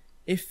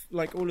 If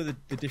like all of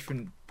the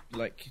different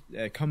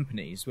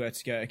companies were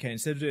to go, okay,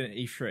 instead of doing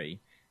E3,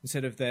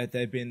 instead of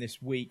there being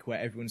this week where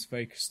everyone's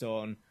focused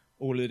on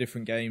all of the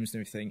different games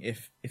and everything,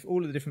 if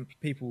all of the different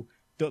people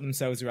dot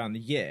themselves around the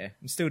year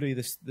and still do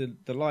this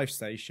the live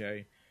stage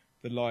show,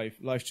 the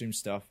live stream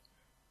stuff,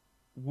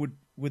 would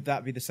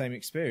that be the same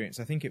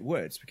experience? I think it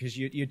would, because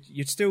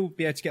you'd still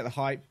be able to get the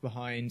hype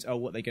behind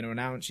what they're going to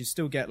announce. You'd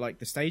still get like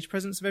the stage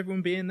presence of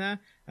everyone being there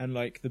and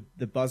like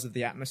the buzz of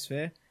the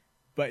atmosphere,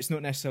 but it's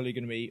not necessarily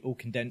going to be all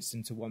condensed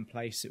into one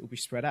place. It will be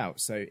spread out.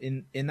 So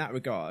in that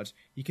regard,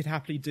 you could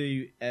happily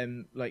do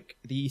like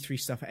the E3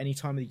 stuff at any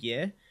time of the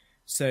year.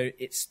 So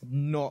it's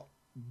not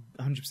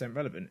 100%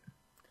 relevant.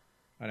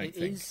 I don't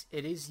think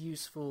It is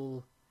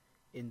useful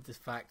in the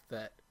fact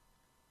that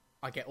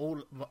I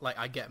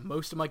get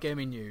most of my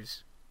gaming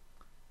news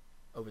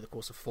over the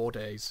course of 4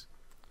 days,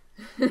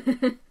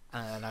 and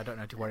I don't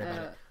have to worry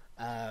about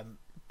it.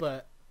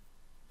 But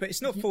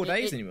it's not 4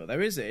 days anymore, though,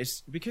 is it?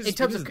 It's because in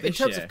terms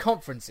year, of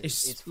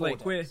conferences, it's 4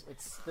 like days.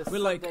 we're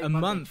like a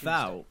month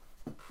out.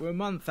 We're a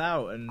month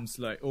out, and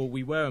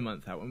we were a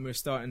month out when we're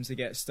starting to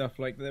get stuff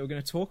like that we're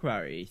going to talk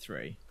about at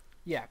E3.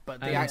 Yeah,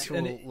 but the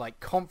actual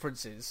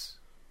conferences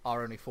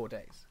are only 4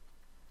 days.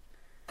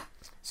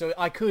 So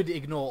I could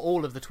ignore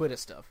all of the Twitter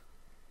stuff,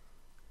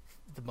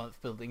 the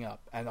month building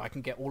up, and I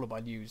can get all of my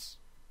news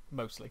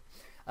mostly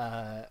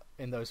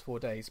in those 4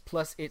 days.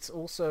 Plus, it's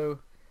also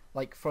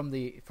like from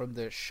the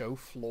show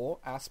floor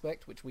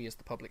aspect, which we as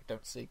the public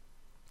don't see.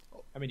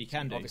 I mean, you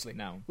can do obviously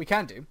now. We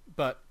can do,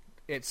 but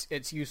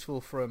it's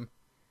useful from.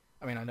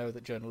 I mean, I know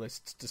that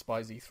journalists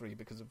despise E3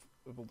 because of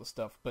all the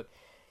stuff, but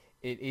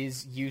it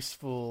is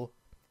useful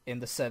in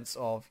the sense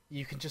of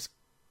you can just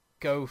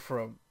go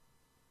from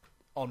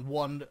on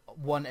one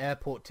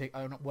airport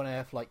one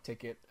air flight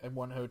ticket and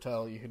one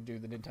hotel, you can do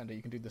the Nintendo,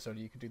 you can do the Sony,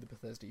 you can do the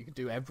Bethesda, you can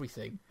do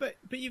everything. But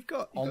you've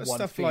got on one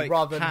stuff fee, like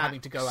rather than PAX.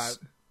 having to go out.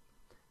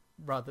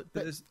 But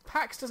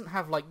PAX doesn't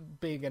have like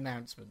big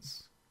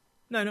announcements.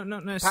 No,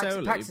 not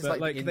necessarily. PAX is but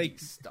like like the they indie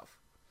stuff.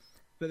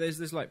 But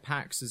there's like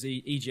PAX, there's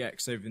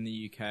EGX over in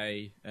the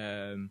UK.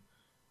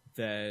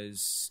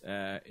 There's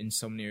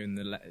Insomnia in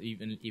the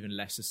even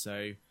lesser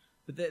so.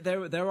 But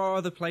there are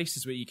other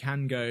places where you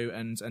can go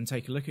and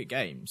take a look at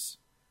games.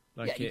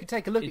 Like you can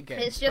take a look at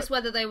games. It's just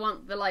whether they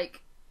want the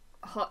like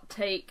hot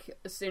take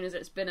as soon as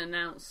it's been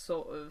announced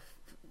sort of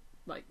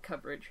like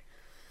coverage.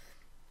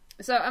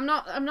 So I'm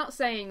not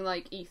saying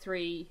like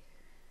E3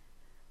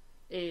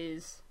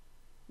 is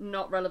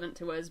not relevant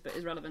to us, but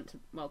is relevant to,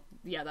 well,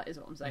 yeah, that is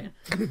what I'm saying.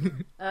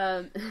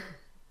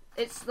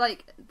 It's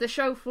like the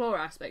show floor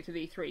aspect of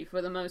E3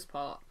 for the most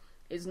part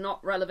is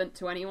not relevant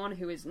to anyone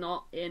who is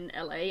not in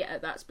LA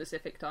at that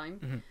specific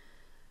time.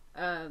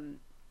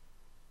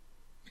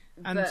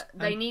 But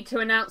they need to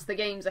announce the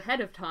games ahead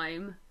of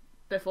time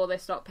before they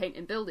start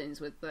painting buildings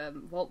with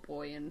Vault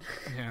Boy and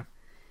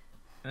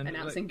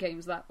announcing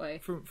games that way.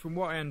 From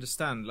what I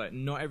understand, like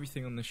not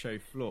everything on the show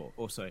floor,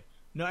 also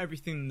not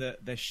everything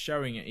that they're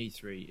showing at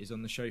E3 is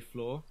on the show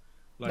floor.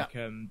 Like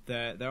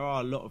there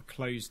are a lot of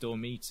closed door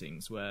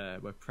meetings where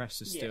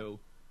press is still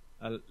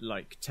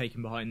like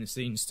taken behind the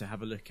scenes to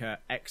have a look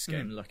at X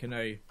game. Like I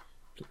know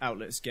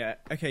outlets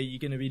get, okay, you're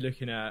going to be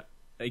looking at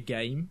a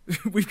game.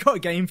 We've got a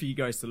game for you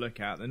guys to look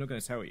at. They're not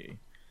going to tell you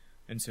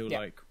until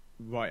like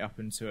right up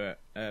into it.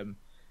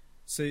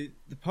 So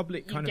the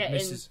public kind of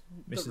misses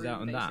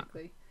out on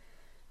basically. That.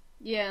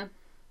 Yeah,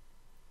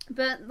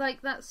 but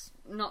like that's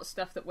not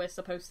stuff that we're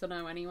supposed to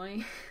know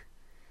anyway.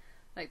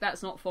 Like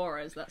that's not for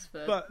us. That's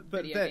for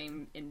video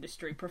game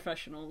industry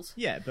professionals.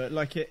 Yeah, but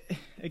like it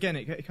kind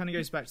of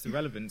goes back to the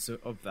relevance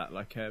of that.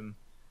 Like at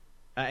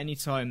any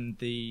time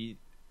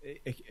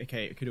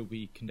it could all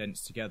be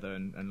condensed together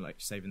and like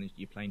saving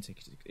your plane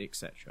ticket,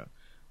 etc.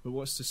 But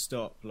what's to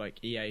stop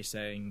like EA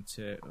saying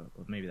to,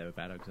 or maybe they're a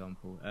bad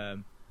example,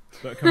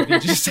 but a company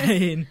just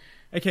saying,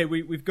 okay,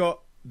 we've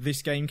got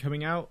this game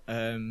coming out.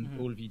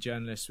 All of you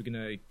journalists, we're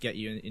going to get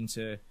you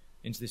into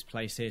this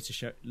place here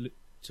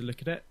to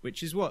look at it,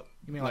 which is what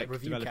you mean, like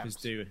developers camps?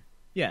 do.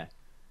 Yeah.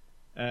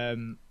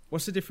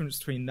 What's the difference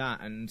between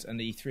that and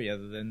E3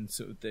 other than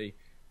sort of the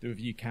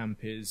review camp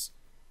is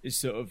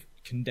sort of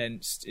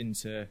condensed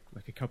into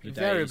like a couple of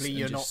days? Invariably,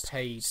 you're not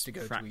paid to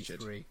go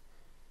fractured. to E3.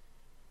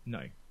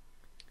 No.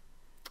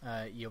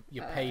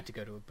 You're paid to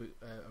go to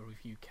a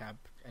review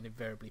camp and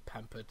invariably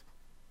pampered.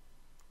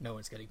 No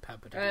one's getting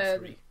pampered at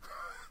E3.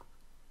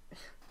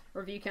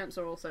 Review camps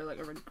are also like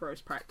a really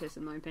gross practice,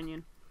 in my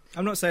opinion.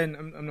 I'm not saying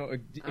I'm not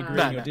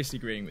agreeing or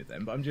disagreeing with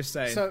them, but I'm just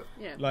saying,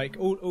 like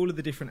all of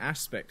the different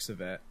aspects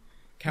of it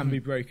can be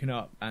broken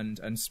up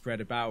and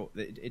spread about.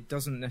 It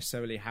doesn't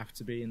necessarily have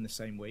to be in the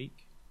same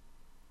week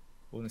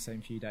or in the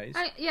same few days.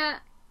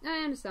 I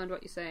understand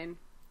what you're saying.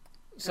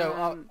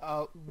 So,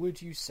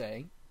 would you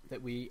say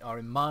that we are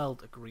in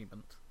mild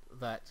agreement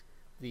that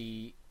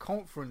the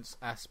conference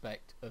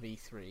aspect of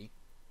E3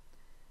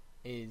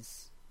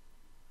 is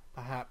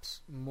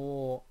perhaps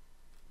more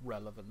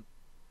relevant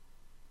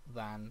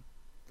than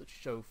the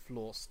show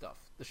floor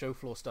stuff? The show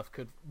floor stuff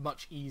could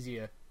much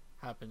easier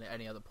happen at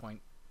any other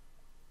point,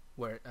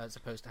 where as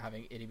opposed to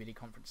having itty bitty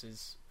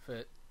conferences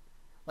for,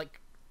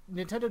 like,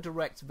 Nintendo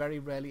Directs very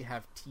rarely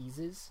have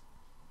teasers.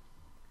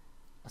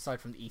 Aside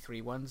from the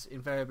E3 ones,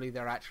 invariably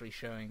they're actually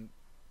showing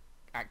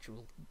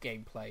actual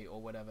gameplay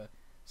or whatever.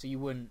 So you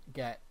wouldn't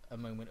get a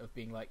moment of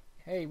being like,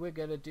 "Hey, we're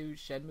gonna do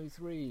Shenmue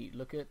 3.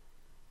 Look at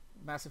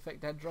Mass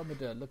Effect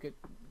Andromeda. Look at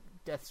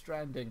Death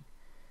Stranding."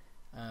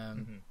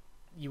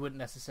 You wouldn't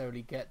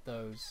necessarily get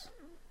those,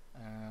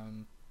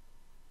 and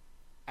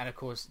of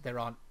course there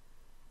are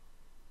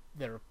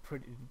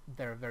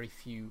very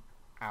few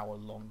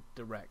hour-long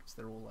directs.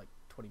 They're all like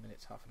 20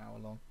 minutes, half an hour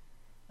long.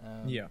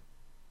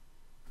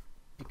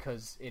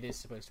 Because it is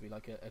supposed to be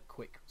like a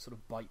quick sort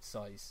of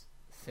bite-size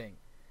thing.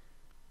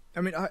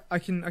 I mean, I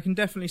can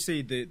definitely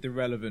see the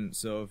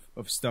relevance of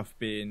stuff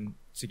being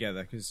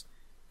together because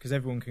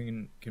everyone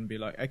can be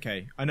like,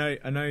 okay, I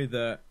know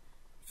that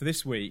for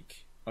this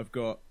week I've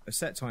got a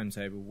set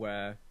timetable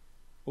where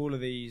all of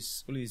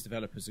these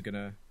developers are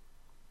gonna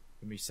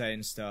be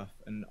saying stuff,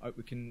 and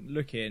we can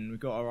look in. We've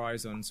got our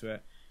eyes onto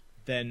it.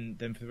 Then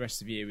for the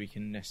rest of the year, we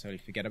can necessarily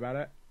forget about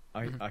it.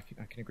 I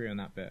can agree on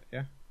that bit.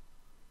 Yeah.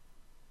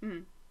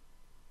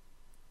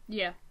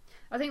 Yeah,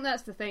 I think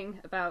that's the thing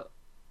about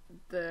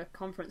the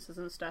conferences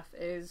and stuff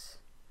is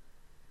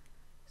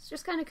it's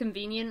just kind of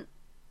convenient.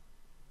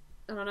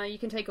 I don't know. You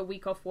can take a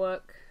week off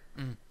work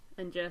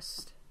and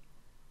just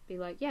be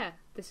like, yeah,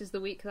 this is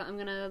the week that I'm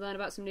going to learn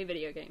about some new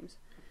video games.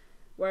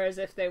 Whereas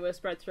if they were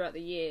spread throughout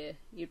the year,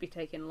 you'd be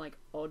taking like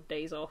odd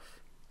days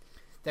off.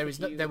 There was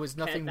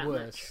nothing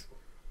worse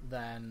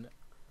than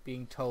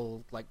being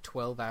told like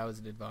 12 hours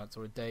in advance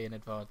or a day in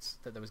advance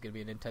that there was going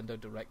to be a Nintendo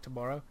Direct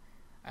tomorrow,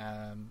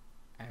 and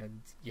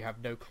you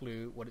have no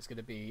clue what it's going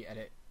to be, and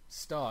it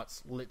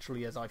starts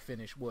literally as I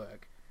finish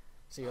work.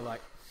 So you're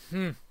like,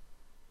 I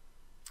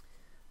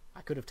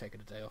could have taken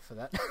a day off for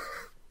that.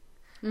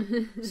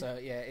 So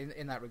yeah,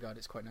 in that regard,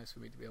 it's quite nice for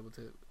me to be able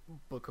to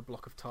book a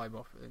block of time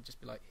off and just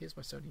be like, here's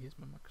my Sony, here's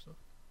my Microsoft,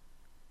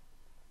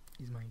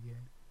 here's my EA.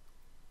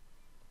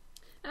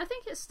 I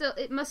think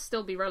it must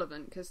still be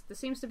relevant because there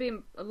seems to be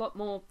a lot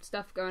more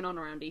stuff going on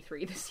around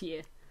E3 this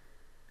year.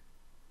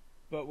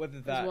 But whether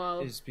that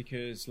is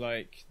because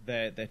like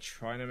they're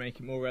trying to make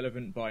it more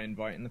relevant by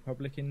inviting the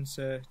public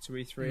into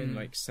E3 and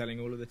like selling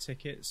all of the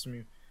tickets. I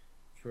mean,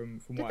 from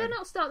Did they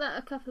not start that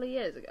a couple of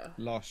years ago?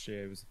 Last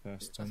year was the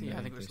first time.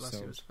 I think it was last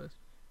year was the first.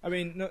 I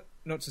mean,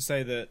 not to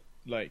say that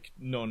like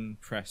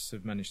non-press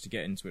have managed to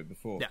get into it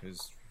before,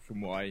 because from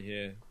what I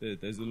hear,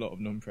 there's a lot of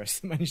non-press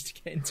that managed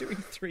to get into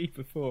E3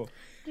 before.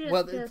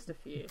 Just a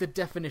few. The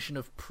definition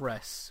of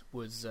press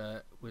was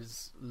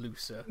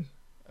looser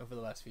over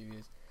the last few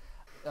years.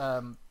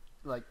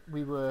 Like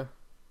we were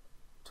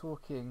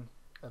talking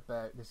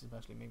about, this is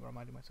mostly me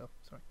reminding myself,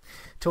 sorry,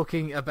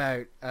 talking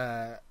about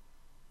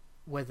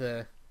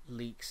whether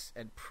leaks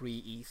and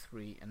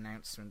pre-E3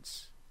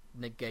 announcements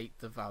negate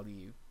the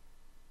value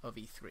of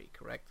E3,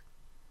 correct?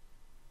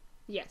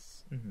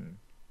 Yes.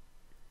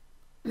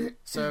 Mm-hmm.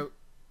 So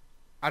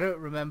I don't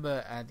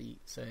remember Andy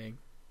saying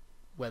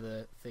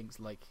whether things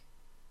like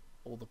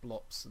all the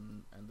blops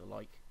and the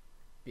like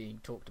being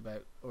talked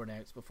about or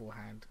announced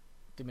beforehand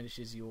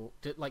diminishes your...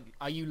 Like,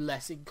 are you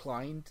less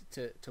inclined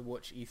to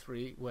watch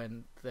E3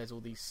 when there's all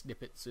these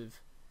snippets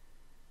of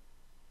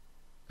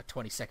a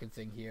 20-second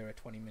thing here, a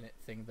 20-minute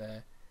thing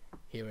there,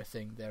 here a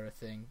thing, there a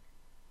thing,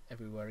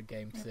 everywhere a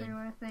game thing?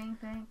 Everywhere a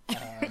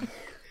thing.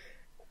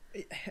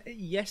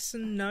 Yes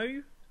and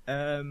no.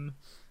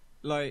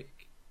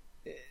 Like,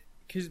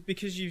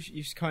 because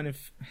you've kind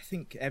of... I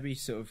think Ebby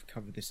sort of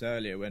covered this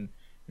earlier when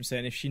I'm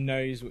saying if she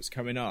knows what's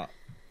coming up,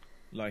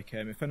 like,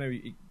 if I know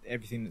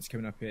everything that's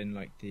coming up in,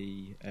 like,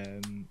 the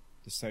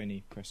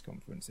Sony press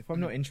conference, if I'm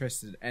not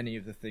interested in any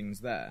of the things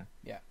there,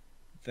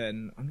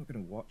 then I'm not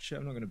going to watch it.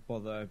 I'm not going to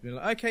bother being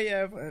like, okay,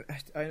 yeah,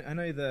 I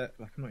know that,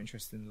 like, I'm not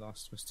interested in The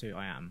Last of Us 2.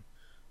 I am.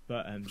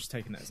 But just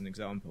taking that as an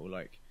example,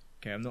 like,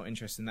 okay, I'm not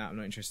interested in that. I'm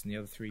not interested in the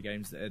other 3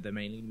 games that they're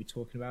mainly going to be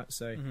talking about,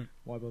 so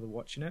why bother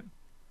watching it?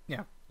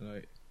 Yeah.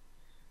 Like,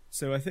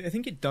 so I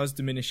think it does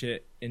diminish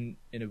it in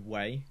a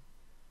way.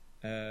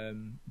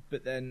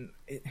 But then...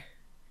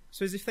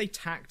 So as if they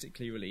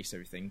tactically release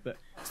everything, but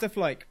stuff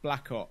like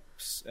Black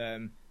Ops,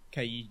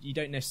 okay, you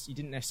didn't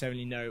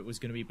necessarily know it was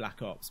going to be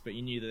Black Ops, but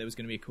you knew that there was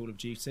going to be a Call of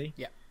Duty.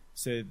 Yeah.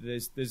 So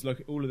there's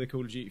like all of the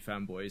Call of Duty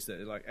fanboys that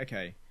are like,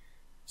 okay,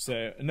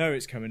 so I know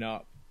it's coming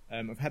up.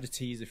 I've had a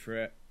teaser for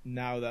it.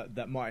 Now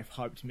that might have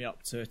hyped me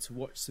up to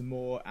watch some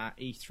more at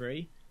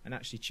E3 and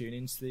actually tune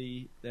into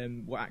the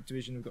what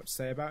Activision have got to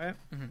say about it.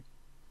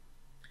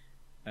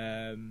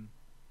 Mm-hmm.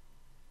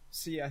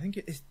 So yeah, I think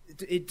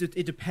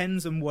it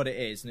depends on what it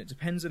is, and it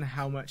depends on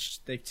how much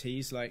they've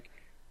teased. Like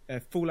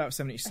Fallout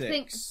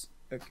 76.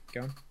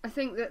 Go on. I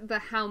think that the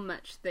how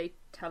much they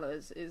tell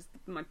us is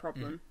my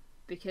problem,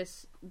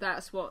 because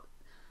that's what.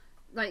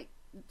 Like,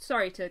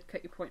 sorry to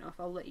cut your point off.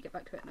 I'll let you get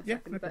back to it in a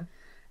second. Okay.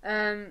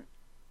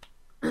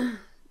 But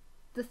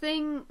the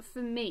thing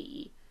for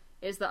me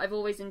is that I've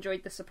always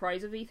enjoyed the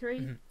surprise of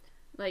E3.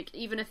 Like,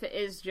 even if it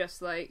is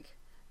just like.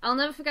 I'll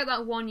never forget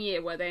that one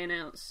year where they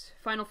announced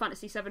Final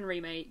Fantasy VII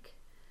Remake,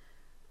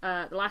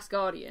 The Last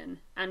Guardian,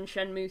 and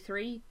Shenmue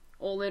 3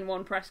 all in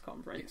one press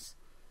conference.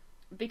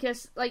 Yes.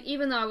 Because, like,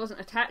 even though I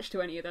wasn't attached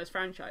to any of those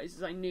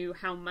franchises, I knew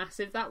how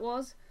massive that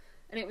was.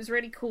 And it was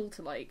really cool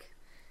to, like,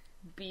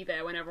 be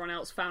there when everyone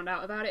else found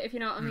out about it, if you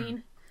know what I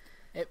mean.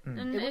 It would I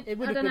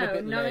have don't been know, a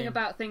bit knowing lame.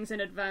 about things in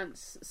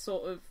advance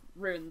sort of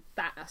ruined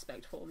that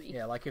aspect for me.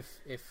 Yeah, like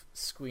if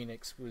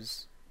Squeenix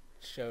was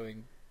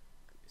showing...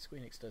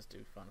 Squeenix does do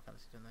Final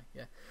Fantasy, don't they?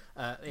 Yeah.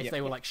 If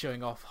they were like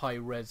showing off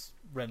high-res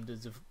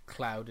renders of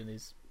Cloud in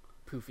his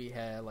poofy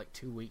hair like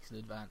 2 weeks in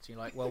advance, you're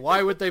like, well,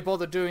 why would they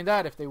bother doing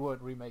that if they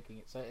weren't remaking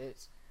it? So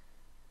it's...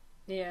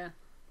 Yeah.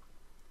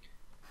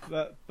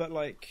 But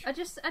like... I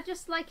just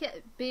like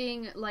it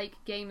being like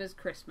Gamers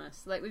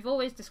Christmas. Like, we've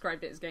always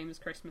described it as Gamers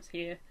Christmas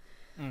here.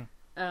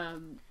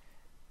 And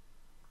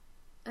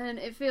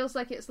it feels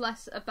like it's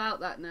less about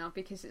that now,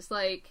 because it's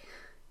like...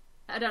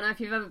 I don't know if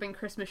you've ever been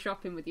Christmas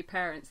shopping with your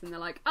parents and they're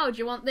like, oh, do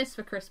you want this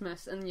for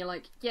Christmas? And you're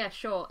like, yeah,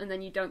 sure. And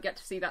then you don't get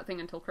to see that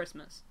thing until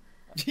Christmas.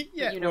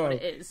 Yeah, you know what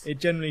it is. It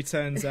generally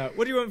turns out,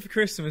 what do you want for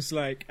Christmas?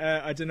 Like,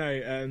 I don't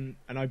know.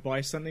 And I buy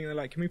something and they're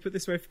like, can we put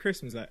this away for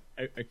Christmas? Like,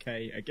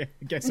 okay, I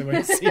guess I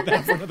won't see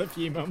that for another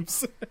few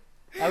months.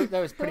 That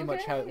was pretty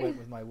much how it went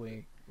with my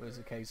Wii. It was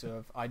a case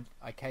of, I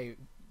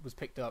was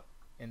picked up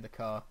in the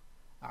car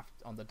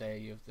on the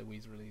day of the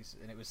Wii's release,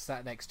 and it was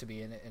sat next to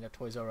me in a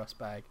Toys R Us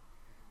bag.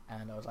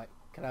 And I was like,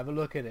 can I have a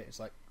look at it? It's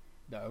like,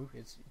 no,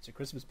 it's a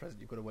Christmas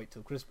present. You've got to wait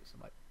till Christmas.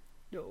 I'm like,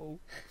 no.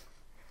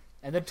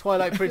 And then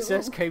Twilight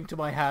Princess came to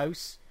my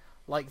house,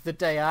 like, the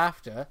day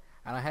after,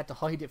 and I had to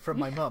hide it from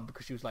my mum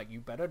because she was like,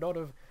 you better not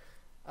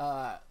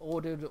have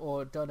ordered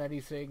or done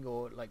anything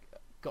or, like,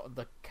 gotten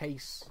the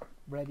case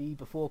ready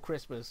before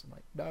Christmas. I'm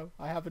like, no,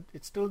 I haven't.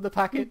 It's still in the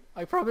packet.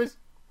 I promise.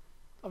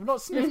 I've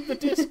not sniffed the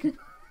disc.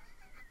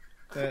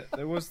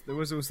 There was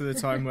also the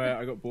time where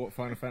I got bought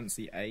Final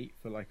Fantasy VIII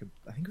for I think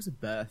it was a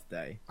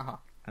birthday,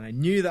 and I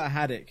knew that I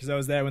had it because I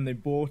was there when they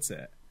bought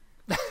it,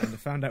 and I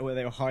found out where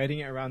they were hiding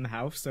it around the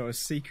house. So I was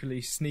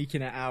secretly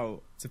sneaking it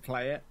out to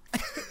play it,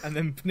 and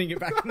then putting it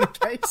back in the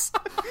case.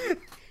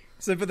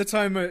 So by the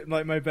time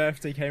my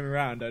birthday came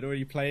around, I'd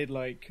already played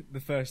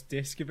the first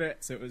disc of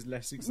it, so it was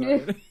less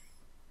exciting.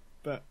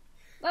 But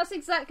that's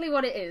exactly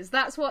what it is.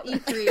 That's what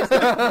E3 is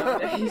like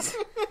nowadays.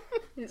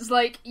 It's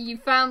like you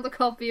found the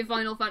copy of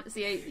Final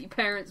Fantasy VIII that your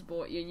parents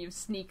bought you, and you've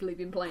sneakily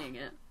been playing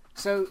it.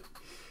 So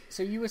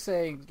you were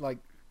saying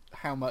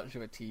how much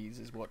of a tease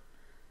is what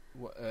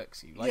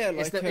irks you?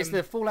 Is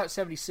the Fallout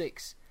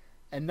 76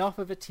 enough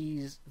of a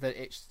tease that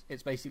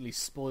it's basically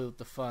spoiled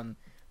the fun,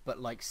 but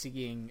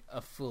seeing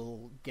a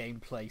full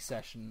gameplay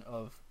session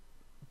of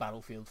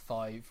Battlefield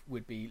 5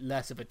 would be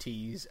less of a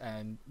tease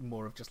and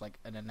more of just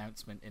an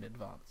announcement in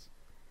advance?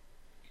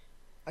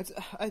 I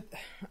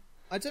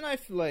don't know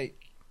if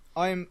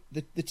I'm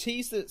the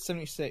tease that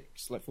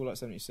 76 Fallout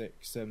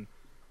 76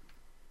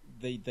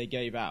 they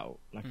gave out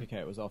okay,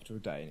 it was after a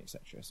day and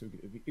etc. So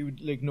we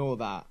would ignore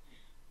that,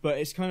 but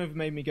it's kind of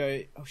made me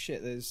go, oh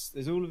shit,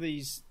 there's all of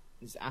these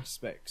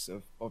aspects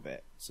of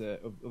it,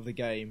 of the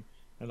game,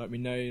 and we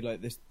know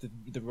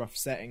the rough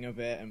setting of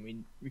it, and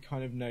we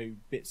kind of know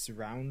bits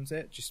around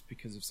it just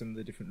because of some of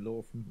the different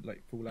lore from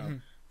Fallout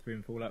 3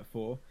 and Fallout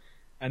 4,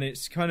 and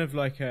it's kind of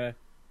okay,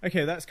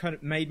 that's kind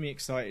of made me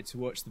excited to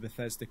watch the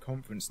Bethesda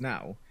conference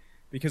now,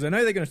 because I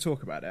know they're going to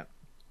talk about it,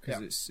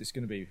 because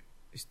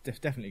it's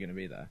definitely going to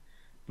be there.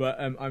 But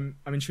I'm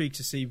intrigued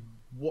to see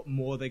what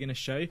more they're going to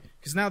show,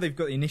 because now they've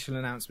got the initial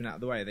announcement out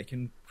of the way, they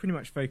can pretty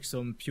much focus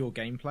on pure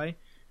gameplay,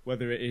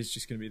 whether it is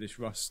just going to be this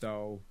Rust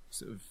style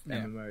sort of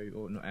MMO,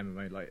 or not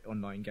MMO,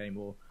 online game,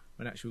 or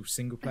an actual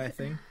single player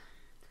thing.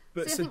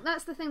 But I think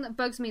that's the thing that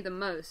bugs me the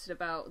most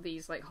about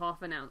these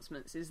half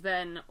announcements, is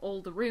then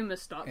all the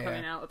rumours start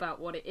coming out about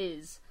what it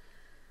is.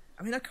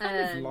 I mean, I kind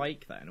of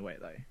like that in a way,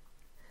 though.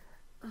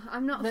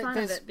 I'm not a fan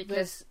of it,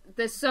 because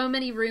there's so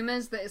many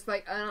rumours that it's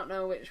I don't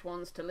know which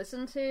ones to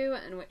listen to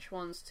and which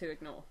ones to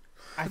ignore.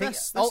 I think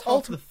that's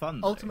half the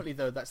fun. Ultimately,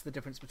 though, that's the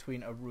difference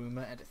between a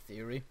rumour and a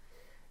theory.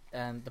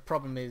 And the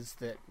problem is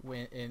that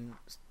in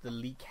the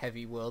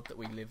leak-heavy world that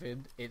we live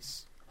in,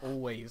 it's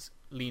always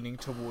leaning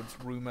towards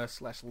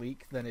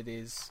rumour/leak than it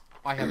is,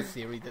 I have a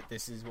theory that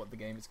this is what the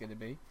game is going to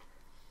be.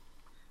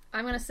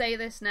 I'm going to say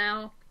this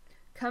now.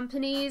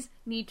 Companies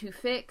need to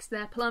fix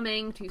their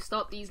plumbing to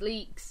stop these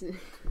leaks.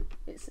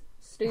 It's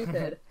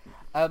stupid.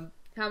 How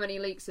many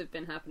leaks have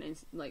been happening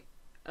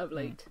of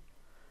late?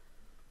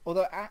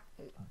 Although,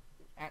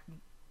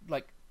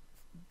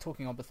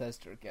 talking on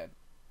Bethesda again,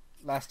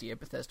 last year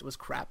Bethesda was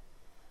crap.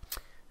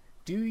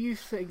 Do you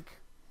think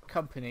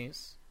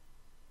companies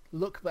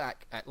look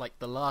back at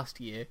the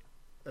last year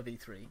of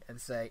E3 and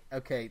say,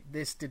 okay,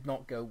 this did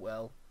not go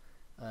well,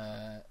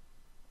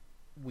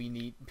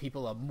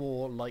 people are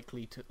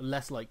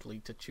less likely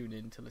to tune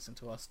in to listen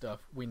to our stuff,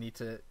 we need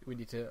to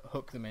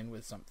hook them in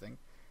with something,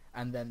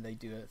 and then they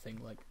do a thing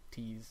like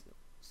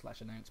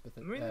tease/announce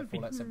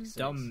Fallout 76?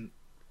 I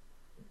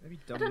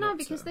don't know,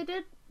 because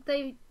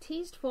they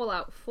teased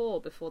Fallout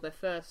 4 before their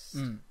first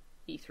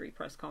E3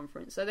 press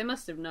conference, so they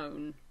must have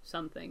known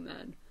something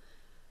then.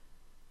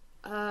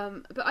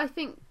 But I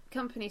think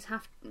companies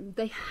have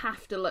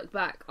to look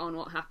back on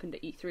what happened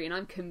at E3, and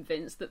I'm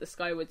convinced that the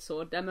Skyward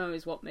Sword demo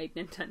is what made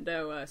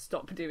Nintendo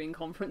stop doing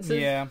conferences.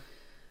 Yeah.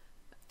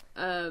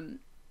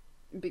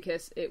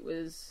 Because it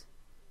was...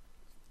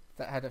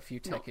 That had a few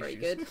tech not very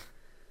issues. Good.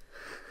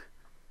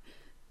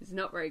 It's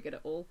not very good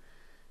at all.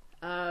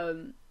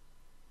 But,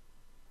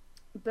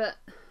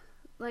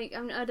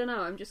 I don't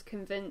know, I'm just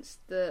convinced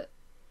that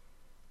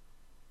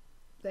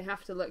they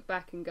have to look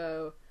back and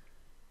go,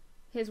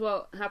 here's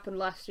what happened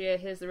last year,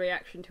 here's the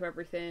reaction to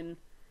everything.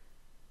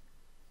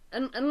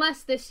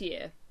 Unless this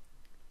year,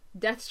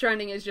 Death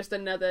Stranding is just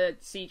another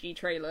CG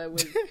trailer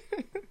with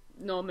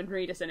Norman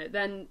Reedus in it,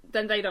 then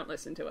they don't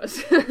listen to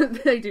us.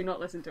 They do not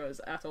listen to us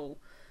at all.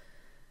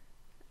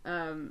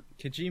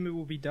 Kojima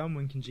will be done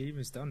when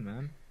Kojima's done,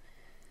 man.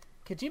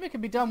 Kojima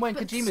can be done when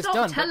But Kojima's stop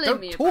done, but telling don't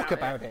me talk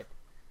about about it.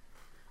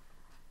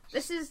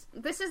 This is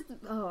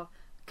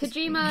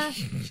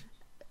Kojima,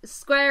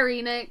 Square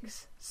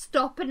Enix,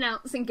 stop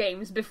announcing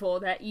games before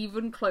they're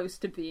even close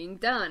to being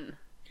done.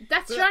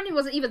 Death Stranding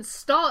wasn't even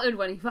started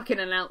when he fucking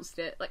announced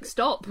it.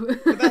 Stop.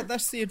 But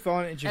that's the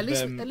advantage of At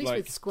least them,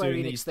 with Square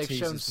doing Enix, these they've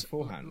shown teasers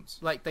beforehand.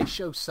 they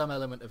show some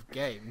element of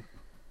game.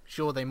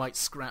 Sure, they might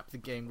scrap the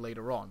game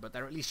later on, but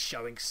they're at least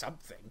showing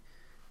something.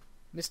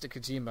 Mr.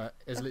 Kojima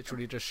has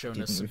literally just shown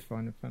Didn't us. with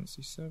Final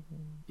Fantasy VII.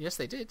 Yes,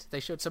 they did. They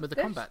showed some of the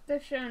combat.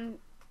 They've shown.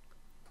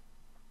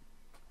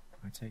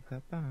 I take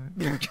that back.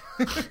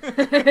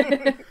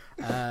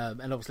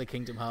 And obviously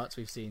Kingdom Hearts,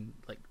 we've seen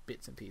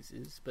bits and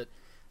pieces, but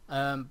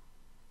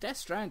Death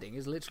Stranding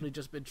has literally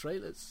just been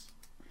trailers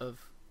of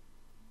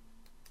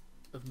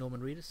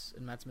Norman Reedus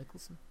and Mads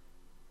Mikkelsen.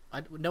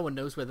 No one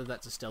knows whether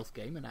that's a stealth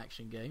game, an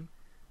action game,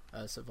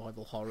 a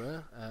survival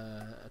horror,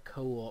 a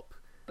co-op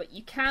but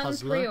you can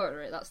Puzzler.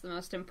 pre-order it. That's the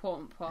most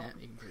important part.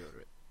 Yeah, you can pre-order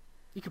it.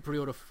 You can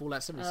pre-order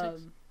Fallout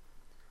 76.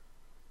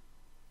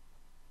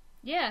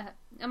 Yeah,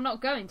 I'm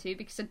not going to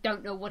because I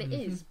don't know what it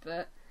is,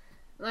 but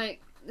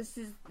like this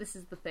is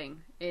the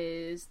thing,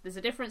 is there's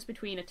a difference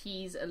between a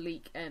tease, a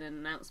leak, and an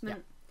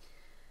announcement.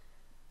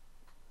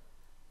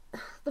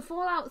 The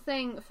Fallout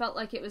thing felt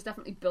like it was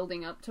definitely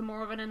building up to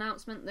more of an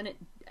announcement than it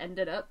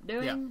ended up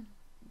doing.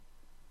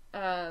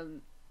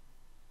 Because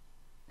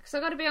I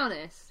gotta be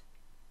honest,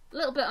 a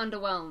little bit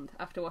underwhelmed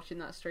after watching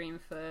that stream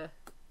for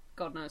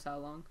God knows how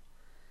long.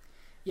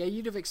 Yeah,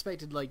 you'd have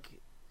expected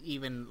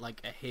even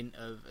a hint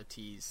of a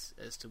tease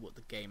as to what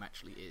the game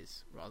actually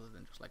is, rather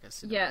than just like a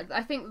cinematic. Yeah,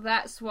 I think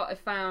that's what I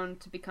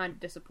found to be kind of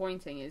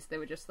disappointing, is they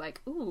were just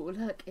like, ooh,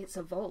 look, it's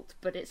a vault,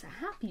 but it's a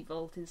happy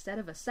vault instead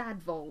of a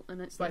sad vault,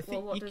 and it's like,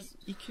 well, what does...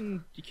 You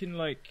can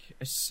like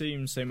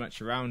assume so much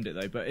around it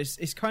though, but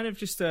it's kind of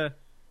just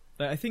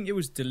I think it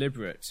was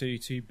deliberate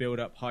to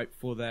build up hype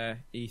for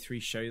their E3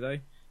 show though.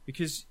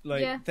 Because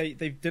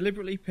they've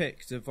deliberately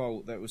picked a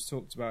vault that was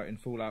talked about in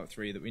Fallout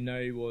 3 that we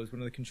know was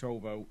one of the control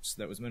vaults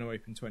that was meant to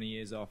open 20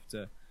 years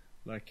after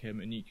a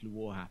nuclear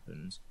war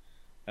happened.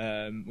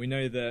 We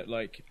know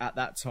that at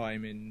that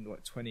time in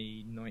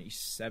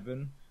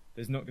 2097,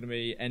 there's not going to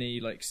be any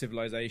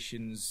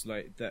civilizations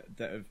that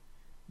have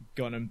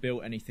gone and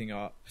built anything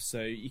up.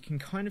 So you can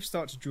kind of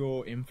start to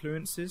draw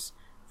influences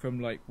from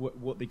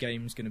what the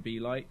game's going to be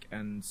like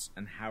and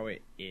how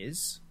it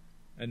is.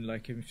 And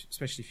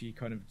especially if you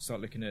kind of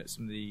start looking at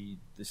some of the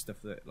stuff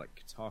that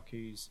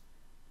Kotaku's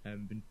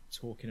been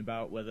talking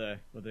about, whether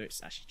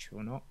it's actually true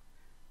or not.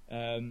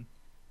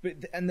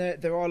 But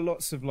there are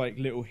lots of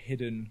little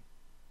hidden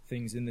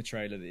things in the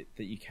trailer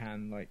that you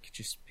can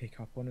just pick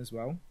up on as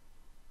well.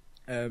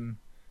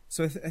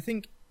 So I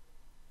think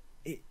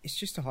it's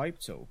just a hype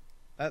tool.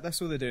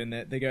 That's all they're doing.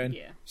 They're going.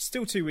 Yeah.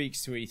 Still 2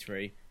 weeks to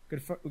E3.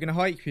 We're gonna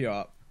hype you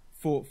up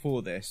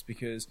for this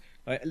because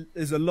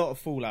there's a lot of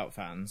Fallout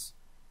fans.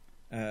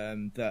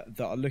 That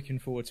are looking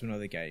forward to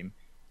another game.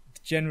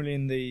 Generally,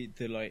 in the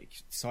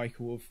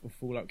cycle of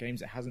Fallout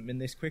games, it hasn't been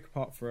this quick,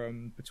 apart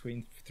from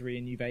between 3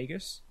 and New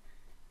Vegas.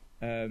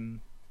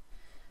 And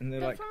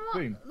they're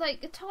boom.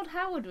 Todd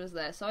Howard was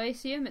there, so I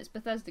assume it's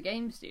Bethesda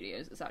Game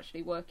Studios that's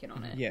actually working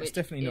on it. Yeah, it's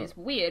definitely not. It's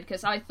weird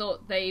because I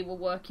thought they were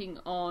working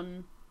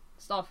on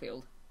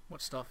Starfield.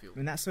 What's Starfield? I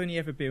mean, that's only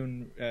ever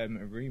been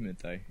rumored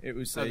though. It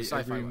was a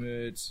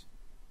rumored,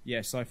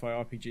 sci-fi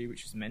RPG,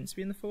 which was meant to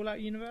be in the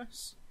Fallout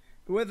universe.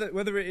 But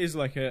whether it is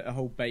a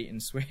whole bait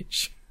and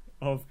switch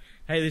of,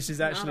 hey, this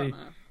is actually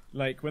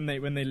when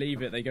they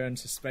leave it, they go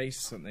into space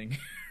or something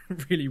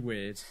really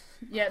weird.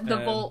 Yeah, the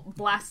vault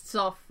blasts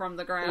off from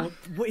the ground.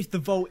 What if the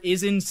vault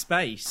is in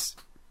space?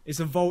 It's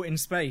a vault in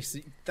space.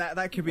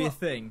 That could be a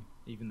thing,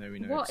 even though we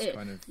know what it's if?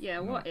 kind of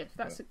what if?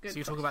 That's a good. So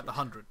you're talking about the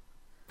 100?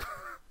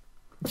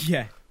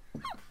 Yeah.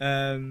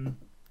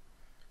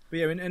 But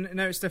yeah, and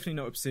no, it's definitely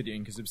not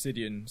Obsidian, because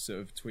Obsidian sort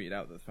of tweeted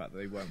out the fact that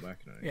they weren't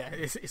working on it. Yeah,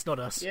 it's not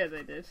us. Yeah,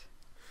 they did.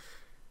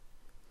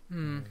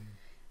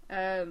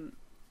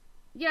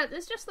 Yeah,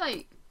 there's just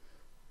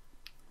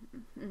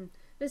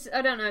this.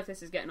 I don't know if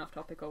this is getting off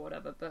topic or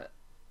whatever, but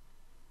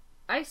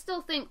I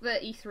still think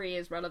that E3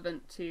 is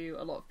relevant to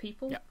a lot of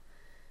people. Yeah.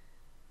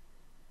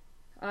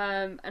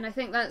 And I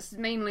think that's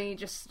mainly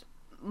just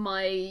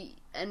my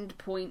end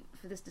point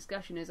for this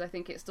discussion, is I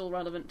think it's still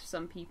relevant to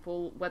some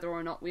people, whether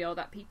or not we are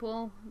that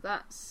people.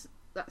 That's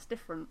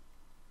different.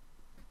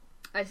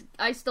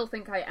 I still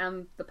think I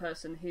am the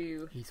person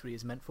who E3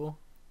 is meant for.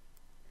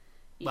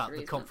 E3 well,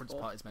 the is conference meant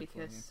for, part is meant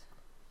because,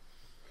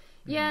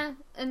 for. Yeah,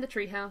 and the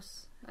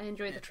treehouse. I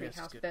enjoyed the Treehouse is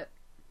treehouse good. bit.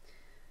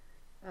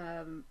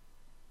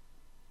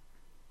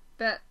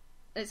 But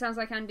it sounds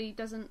like Andy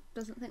doesn't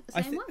think the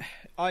same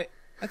way.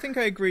 I think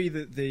I agree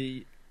that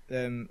the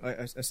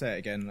I say it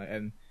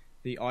again,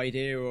 the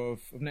idea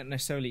of not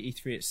necessarily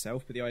E3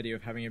 itself, but the idea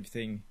of having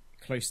everything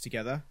close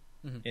together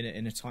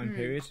in a time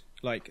period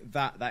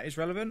that is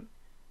relevant.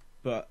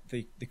 But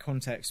the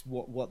context,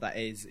 what that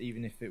is,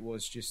 even if it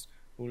was just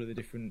all of the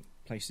different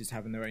places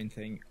having their own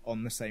thing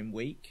on the same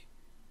week,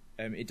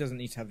 it doesn't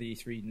need to have the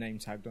E3 name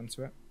tagged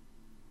onto it.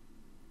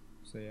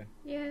 So yeah.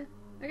 Yeah,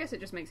 I guess it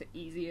just makes it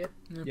easier.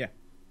 Yeah.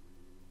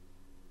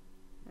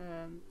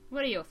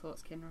 What are your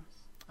thoughts,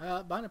 Kinross?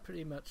 Mine are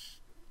pretty much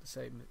the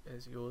same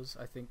as yours.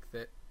 I think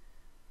that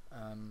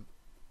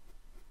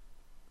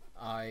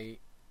I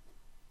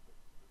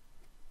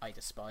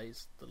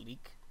despise the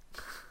leak.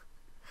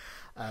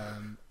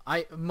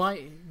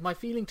 My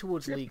feeling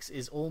towards leaks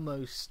is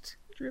almost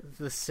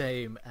the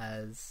same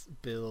as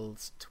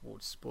Bill's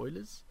towards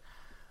spoilers.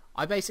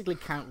 I basically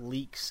count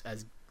leaks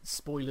as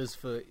spoilers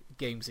for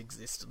games'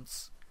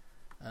 existence.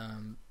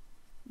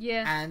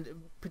 Yeah.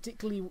 And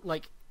particularly,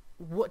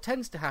 what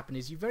tends to happen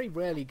is you very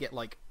rarely get,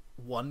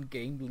 one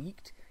game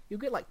leaked. You'll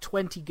get,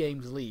 20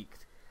 games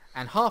leaked,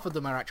 and half of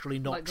them are actually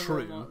not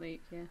true.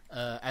 Leak,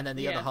 yeah. And then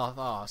the other half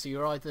are. So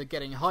you're either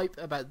getting hype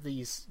about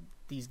these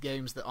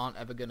games that aren't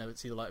ever going to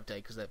see the light of day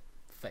because they're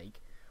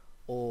fake,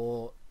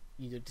 or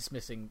you're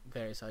dismissing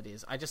various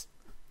ideas.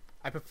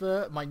 I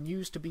prefer my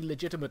news to be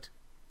legitimate.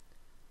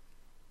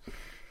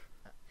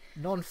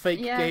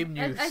 Non-fake game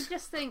news. I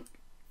just think...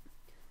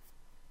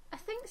 I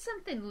think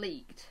something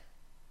leaked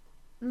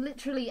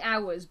literally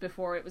hours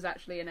before it was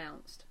actually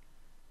announced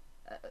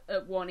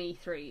at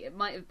 1E3. It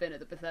might have been at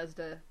the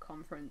Bethesda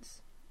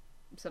conference.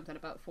 Something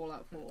about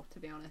Fallout 4, to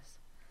be honest.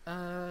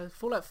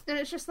 Fallout... And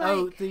it's just like...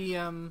 Oh,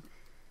 the...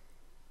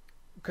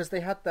 Because they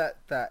had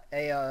that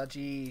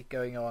ARG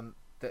going on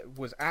that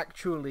was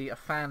actually a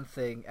fan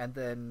thing, and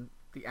then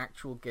the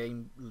actual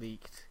game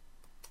leaked,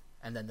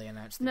 and then they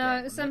announced the game. No,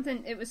 it was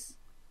something... It was...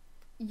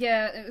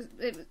 Yeah, it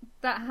was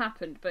that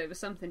happened, but it was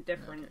something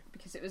different,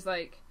 because it was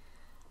like...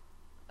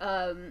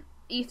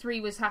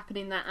 E3 was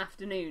happening that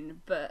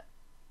afternoon, but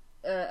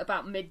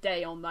about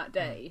midday on that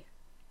day,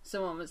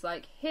 someone was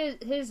like,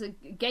 here's a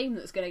game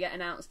that's going to get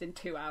announced in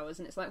 2 hours,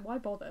 and it's like, why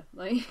bother?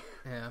 Like,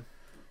 Yeah.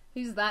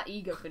 who's that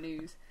eager for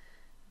news?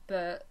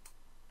 But,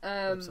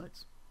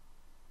 Websites.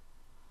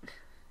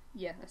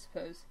 yeah, I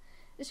suppose.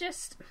 It's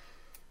just...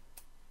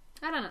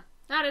 I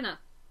don't know.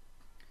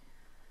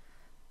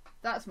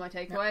 That's my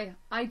takeaway.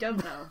 I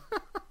don't know.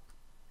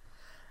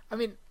 I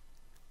mean,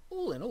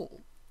 all in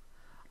all,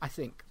 I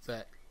think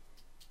that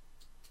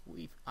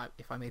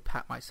if I may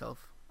pat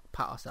ourselves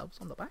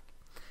on the back,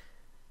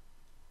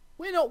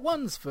 we're not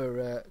ones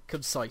for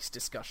concise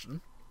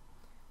discussion,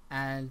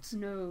 and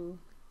No.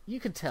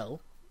 you can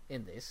tell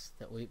in this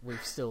that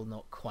we've still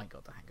not quite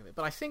got the hang of it.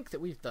 But I think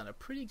that we've done a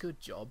pretty good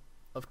job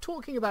of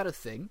talking about a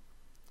thing,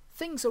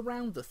 things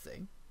around the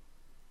thing,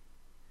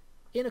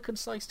 in a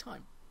concise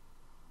time.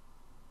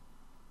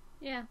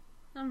 Yeah,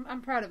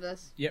 I'm proud of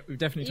us. Yep, we've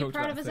definitely Are you talked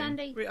proud about of the us, thing.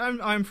 Andy?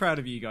 I'm proud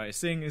of you guys.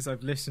 Seeing as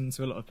I've listened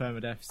to a lot of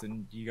permadeaths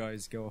and you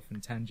guys go off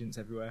on tangents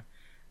everywhere,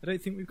 I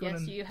don't think we've gone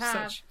Yes, on you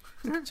have.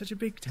 such a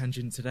big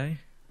tangent today.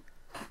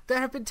 There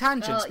have been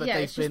tangents, but yeah,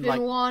 they've it's just been like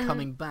one...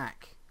 coming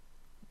back,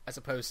 as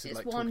opposed to It's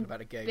like one talking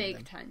about a game. big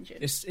and then...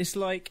 tangent. It's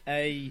like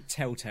a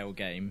Telltale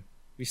game.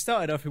 We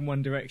started off in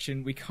one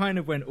direction, we kind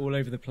of went all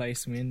over the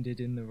place, and we ended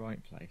in the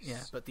right place.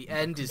 Yeah, but the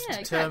end is Yeah,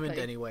 determined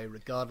exactly. anyway,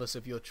 regardless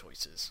of your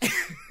choices.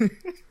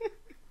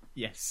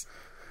 Yes.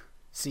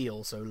 See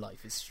also,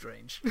 Life is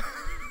Strange.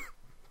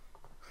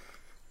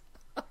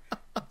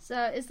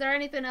 So, is there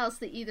anything else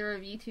that either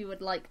of you two would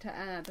like to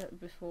add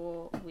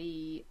before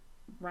we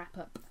wrap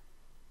up?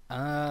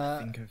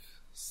 I think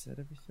I've said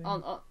everything.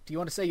 Do you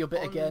want to say your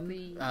bit on again,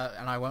 the-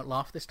 and I won't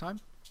laugh this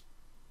time?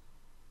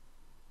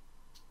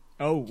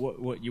 Oh,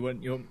 what you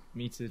want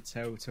me to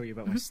tell you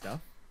about my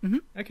stuff?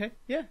 Mm-hmm. Okay,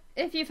 yeah.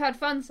 If you've had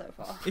fun so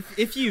far.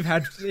 If you've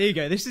had, there you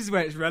go. This is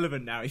where it's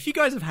relevant now. If you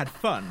guys have had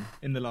fun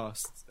in the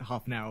last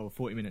half an hour or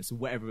 40 minutes or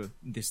whatever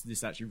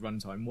this actually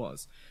runtime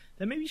was,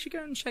 then maybe you should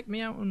go and check me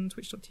out on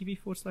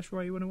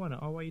twitch.tv/RYU101 at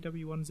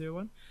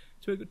RYW101,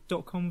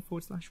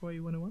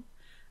 twitter.com/RYU101.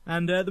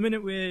 And at the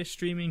minute we're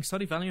streaming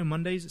Stardew Valley on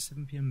Mondays at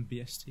 7 PM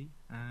BST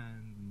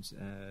and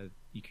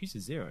Yakuza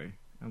 0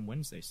 on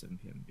Wednesday 7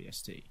 PM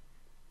BST.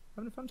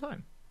 Having a fun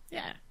time.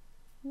 Yeah.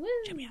 Woo.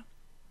 Check me out.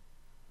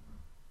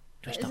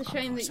 It's a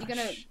shame that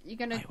you're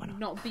gonna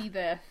not be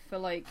there for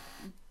like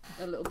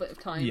a little bit of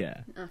time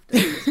after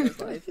this goes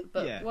live.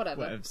 But yeah,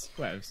 whatever.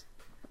 Whatevs.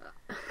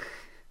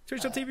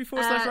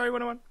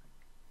 Twitch.tv/RYU101.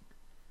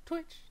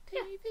 Twitch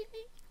TV.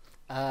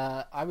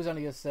 I was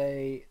only going to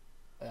say,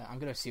 I'm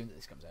going to assume that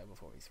this comes out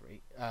before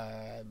E3.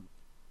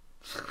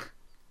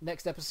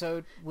 Next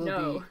episode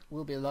will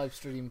be live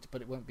streamed,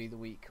 but it won't be the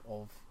week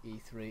of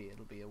E3.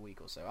 It'll be a week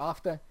or so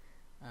after.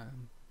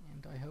 And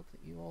I hope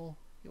that you all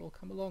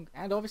come along.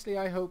 And obviously,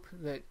 I hope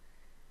that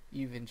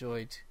you've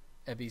enjoyed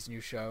Ebby's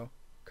new show,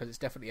 because it's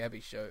definitely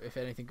Ebby's show. If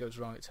anything goes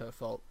wrong, it's her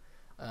fault.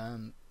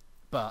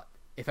 But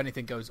if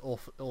anything goes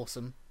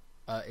awesome,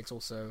 it's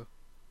also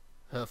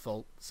her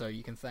fault. So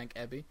you can thank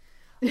Ebby.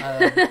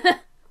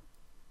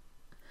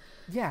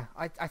 Yeah,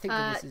 I think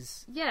that this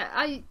is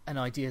an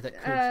idea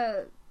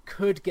that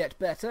could get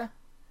better.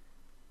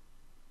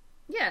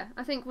 Yeah,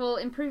 I think we'll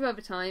improve over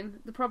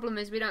time. The problem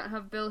is we don't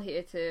have Bill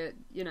here to,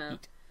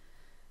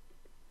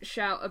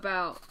 shout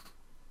about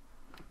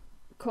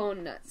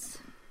corn nuts.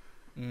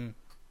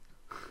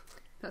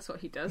 That's what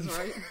he does,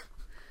 right?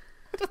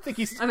 I don't think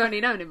he's... I've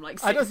only known him like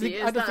 6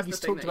 years. I don't think he's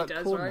the thing talked that he about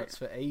does, corn right? nuts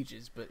for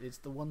ages, but it's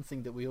the one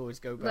thing that we always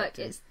go back Look,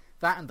 to. it's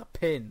That and the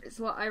pin. It's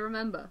what I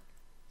remember.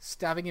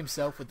 Stabbing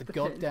himself with the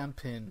goddamn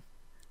pin.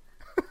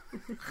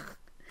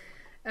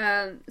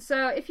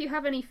 So if you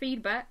have any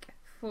feedback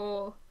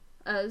for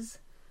us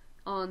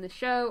on the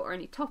show or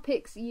any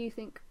topics you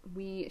think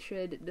we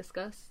should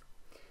discuss,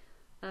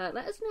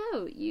 let us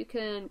know. You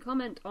can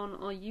comment on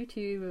our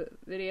YouTube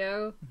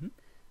video. Mm-hmm.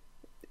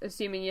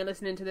 Assuming you're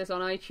listening to this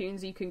on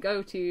iTunes, you can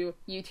go to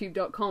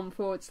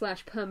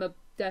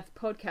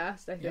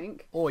youtube.com/permadeathpodcast, I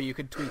think. Or you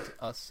can tweet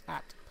us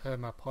at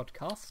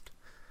permapodcast.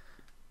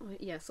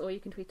 Yes, or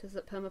you can tweet us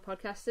at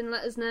permapodcast and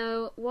let us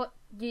know what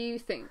you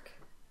think.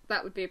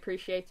 That would be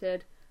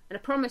appreciated. And I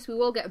promise we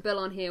will get Bill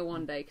on here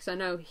one day, because I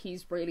know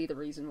he's really the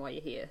reason why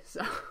you're here.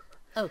 So.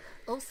 Oh,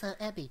 also,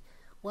 Abby,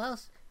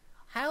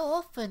 how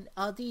often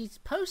are these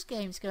post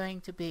games going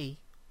to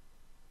be?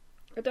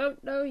 I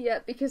don't know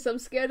yet, because I'm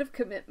scared of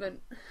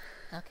commitment.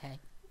 Okay.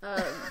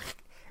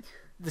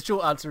 The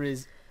short answer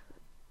is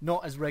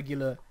not as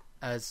regular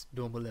as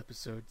normal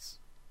episodes,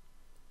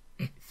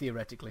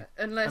 theoretically,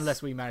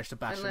 unless we manage to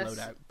bash a load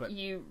out. But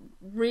you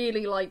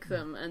really like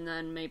them, and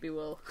then maybe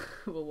we'll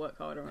work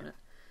harder on it.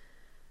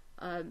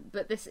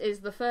 But this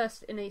is the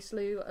first in a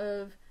slew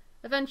of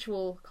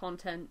eventual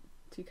content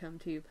to come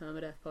to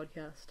Permadeath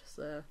Podcast.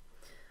 So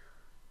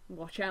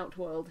watch out,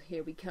 world!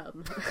 Here we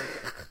come.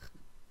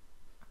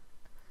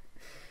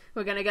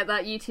 We're gonna get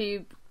that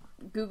YouTube,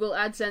 Google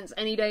AdSense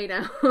any day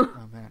now.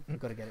 oh man, I've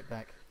got to get it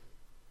back.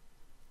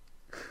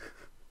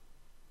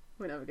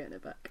 We're never getting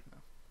it back.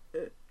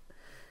 No.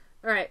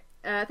 Alright,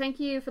 thank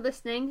you for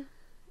listening,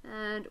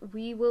 and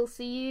we will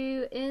see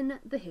you in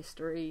the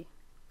history,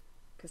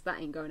 because that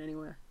ain't going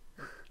anywhere.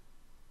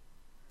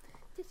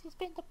 This has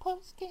been the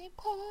Post Game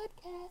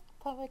Podcast.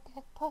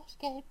 Permadeath Post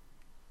Game.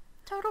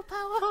 Total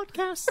Power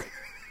Podcast.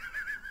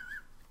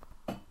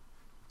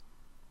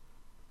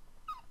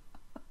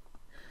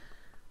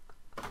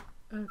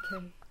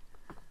 Okay.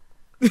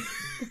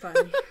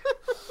 Goodbye.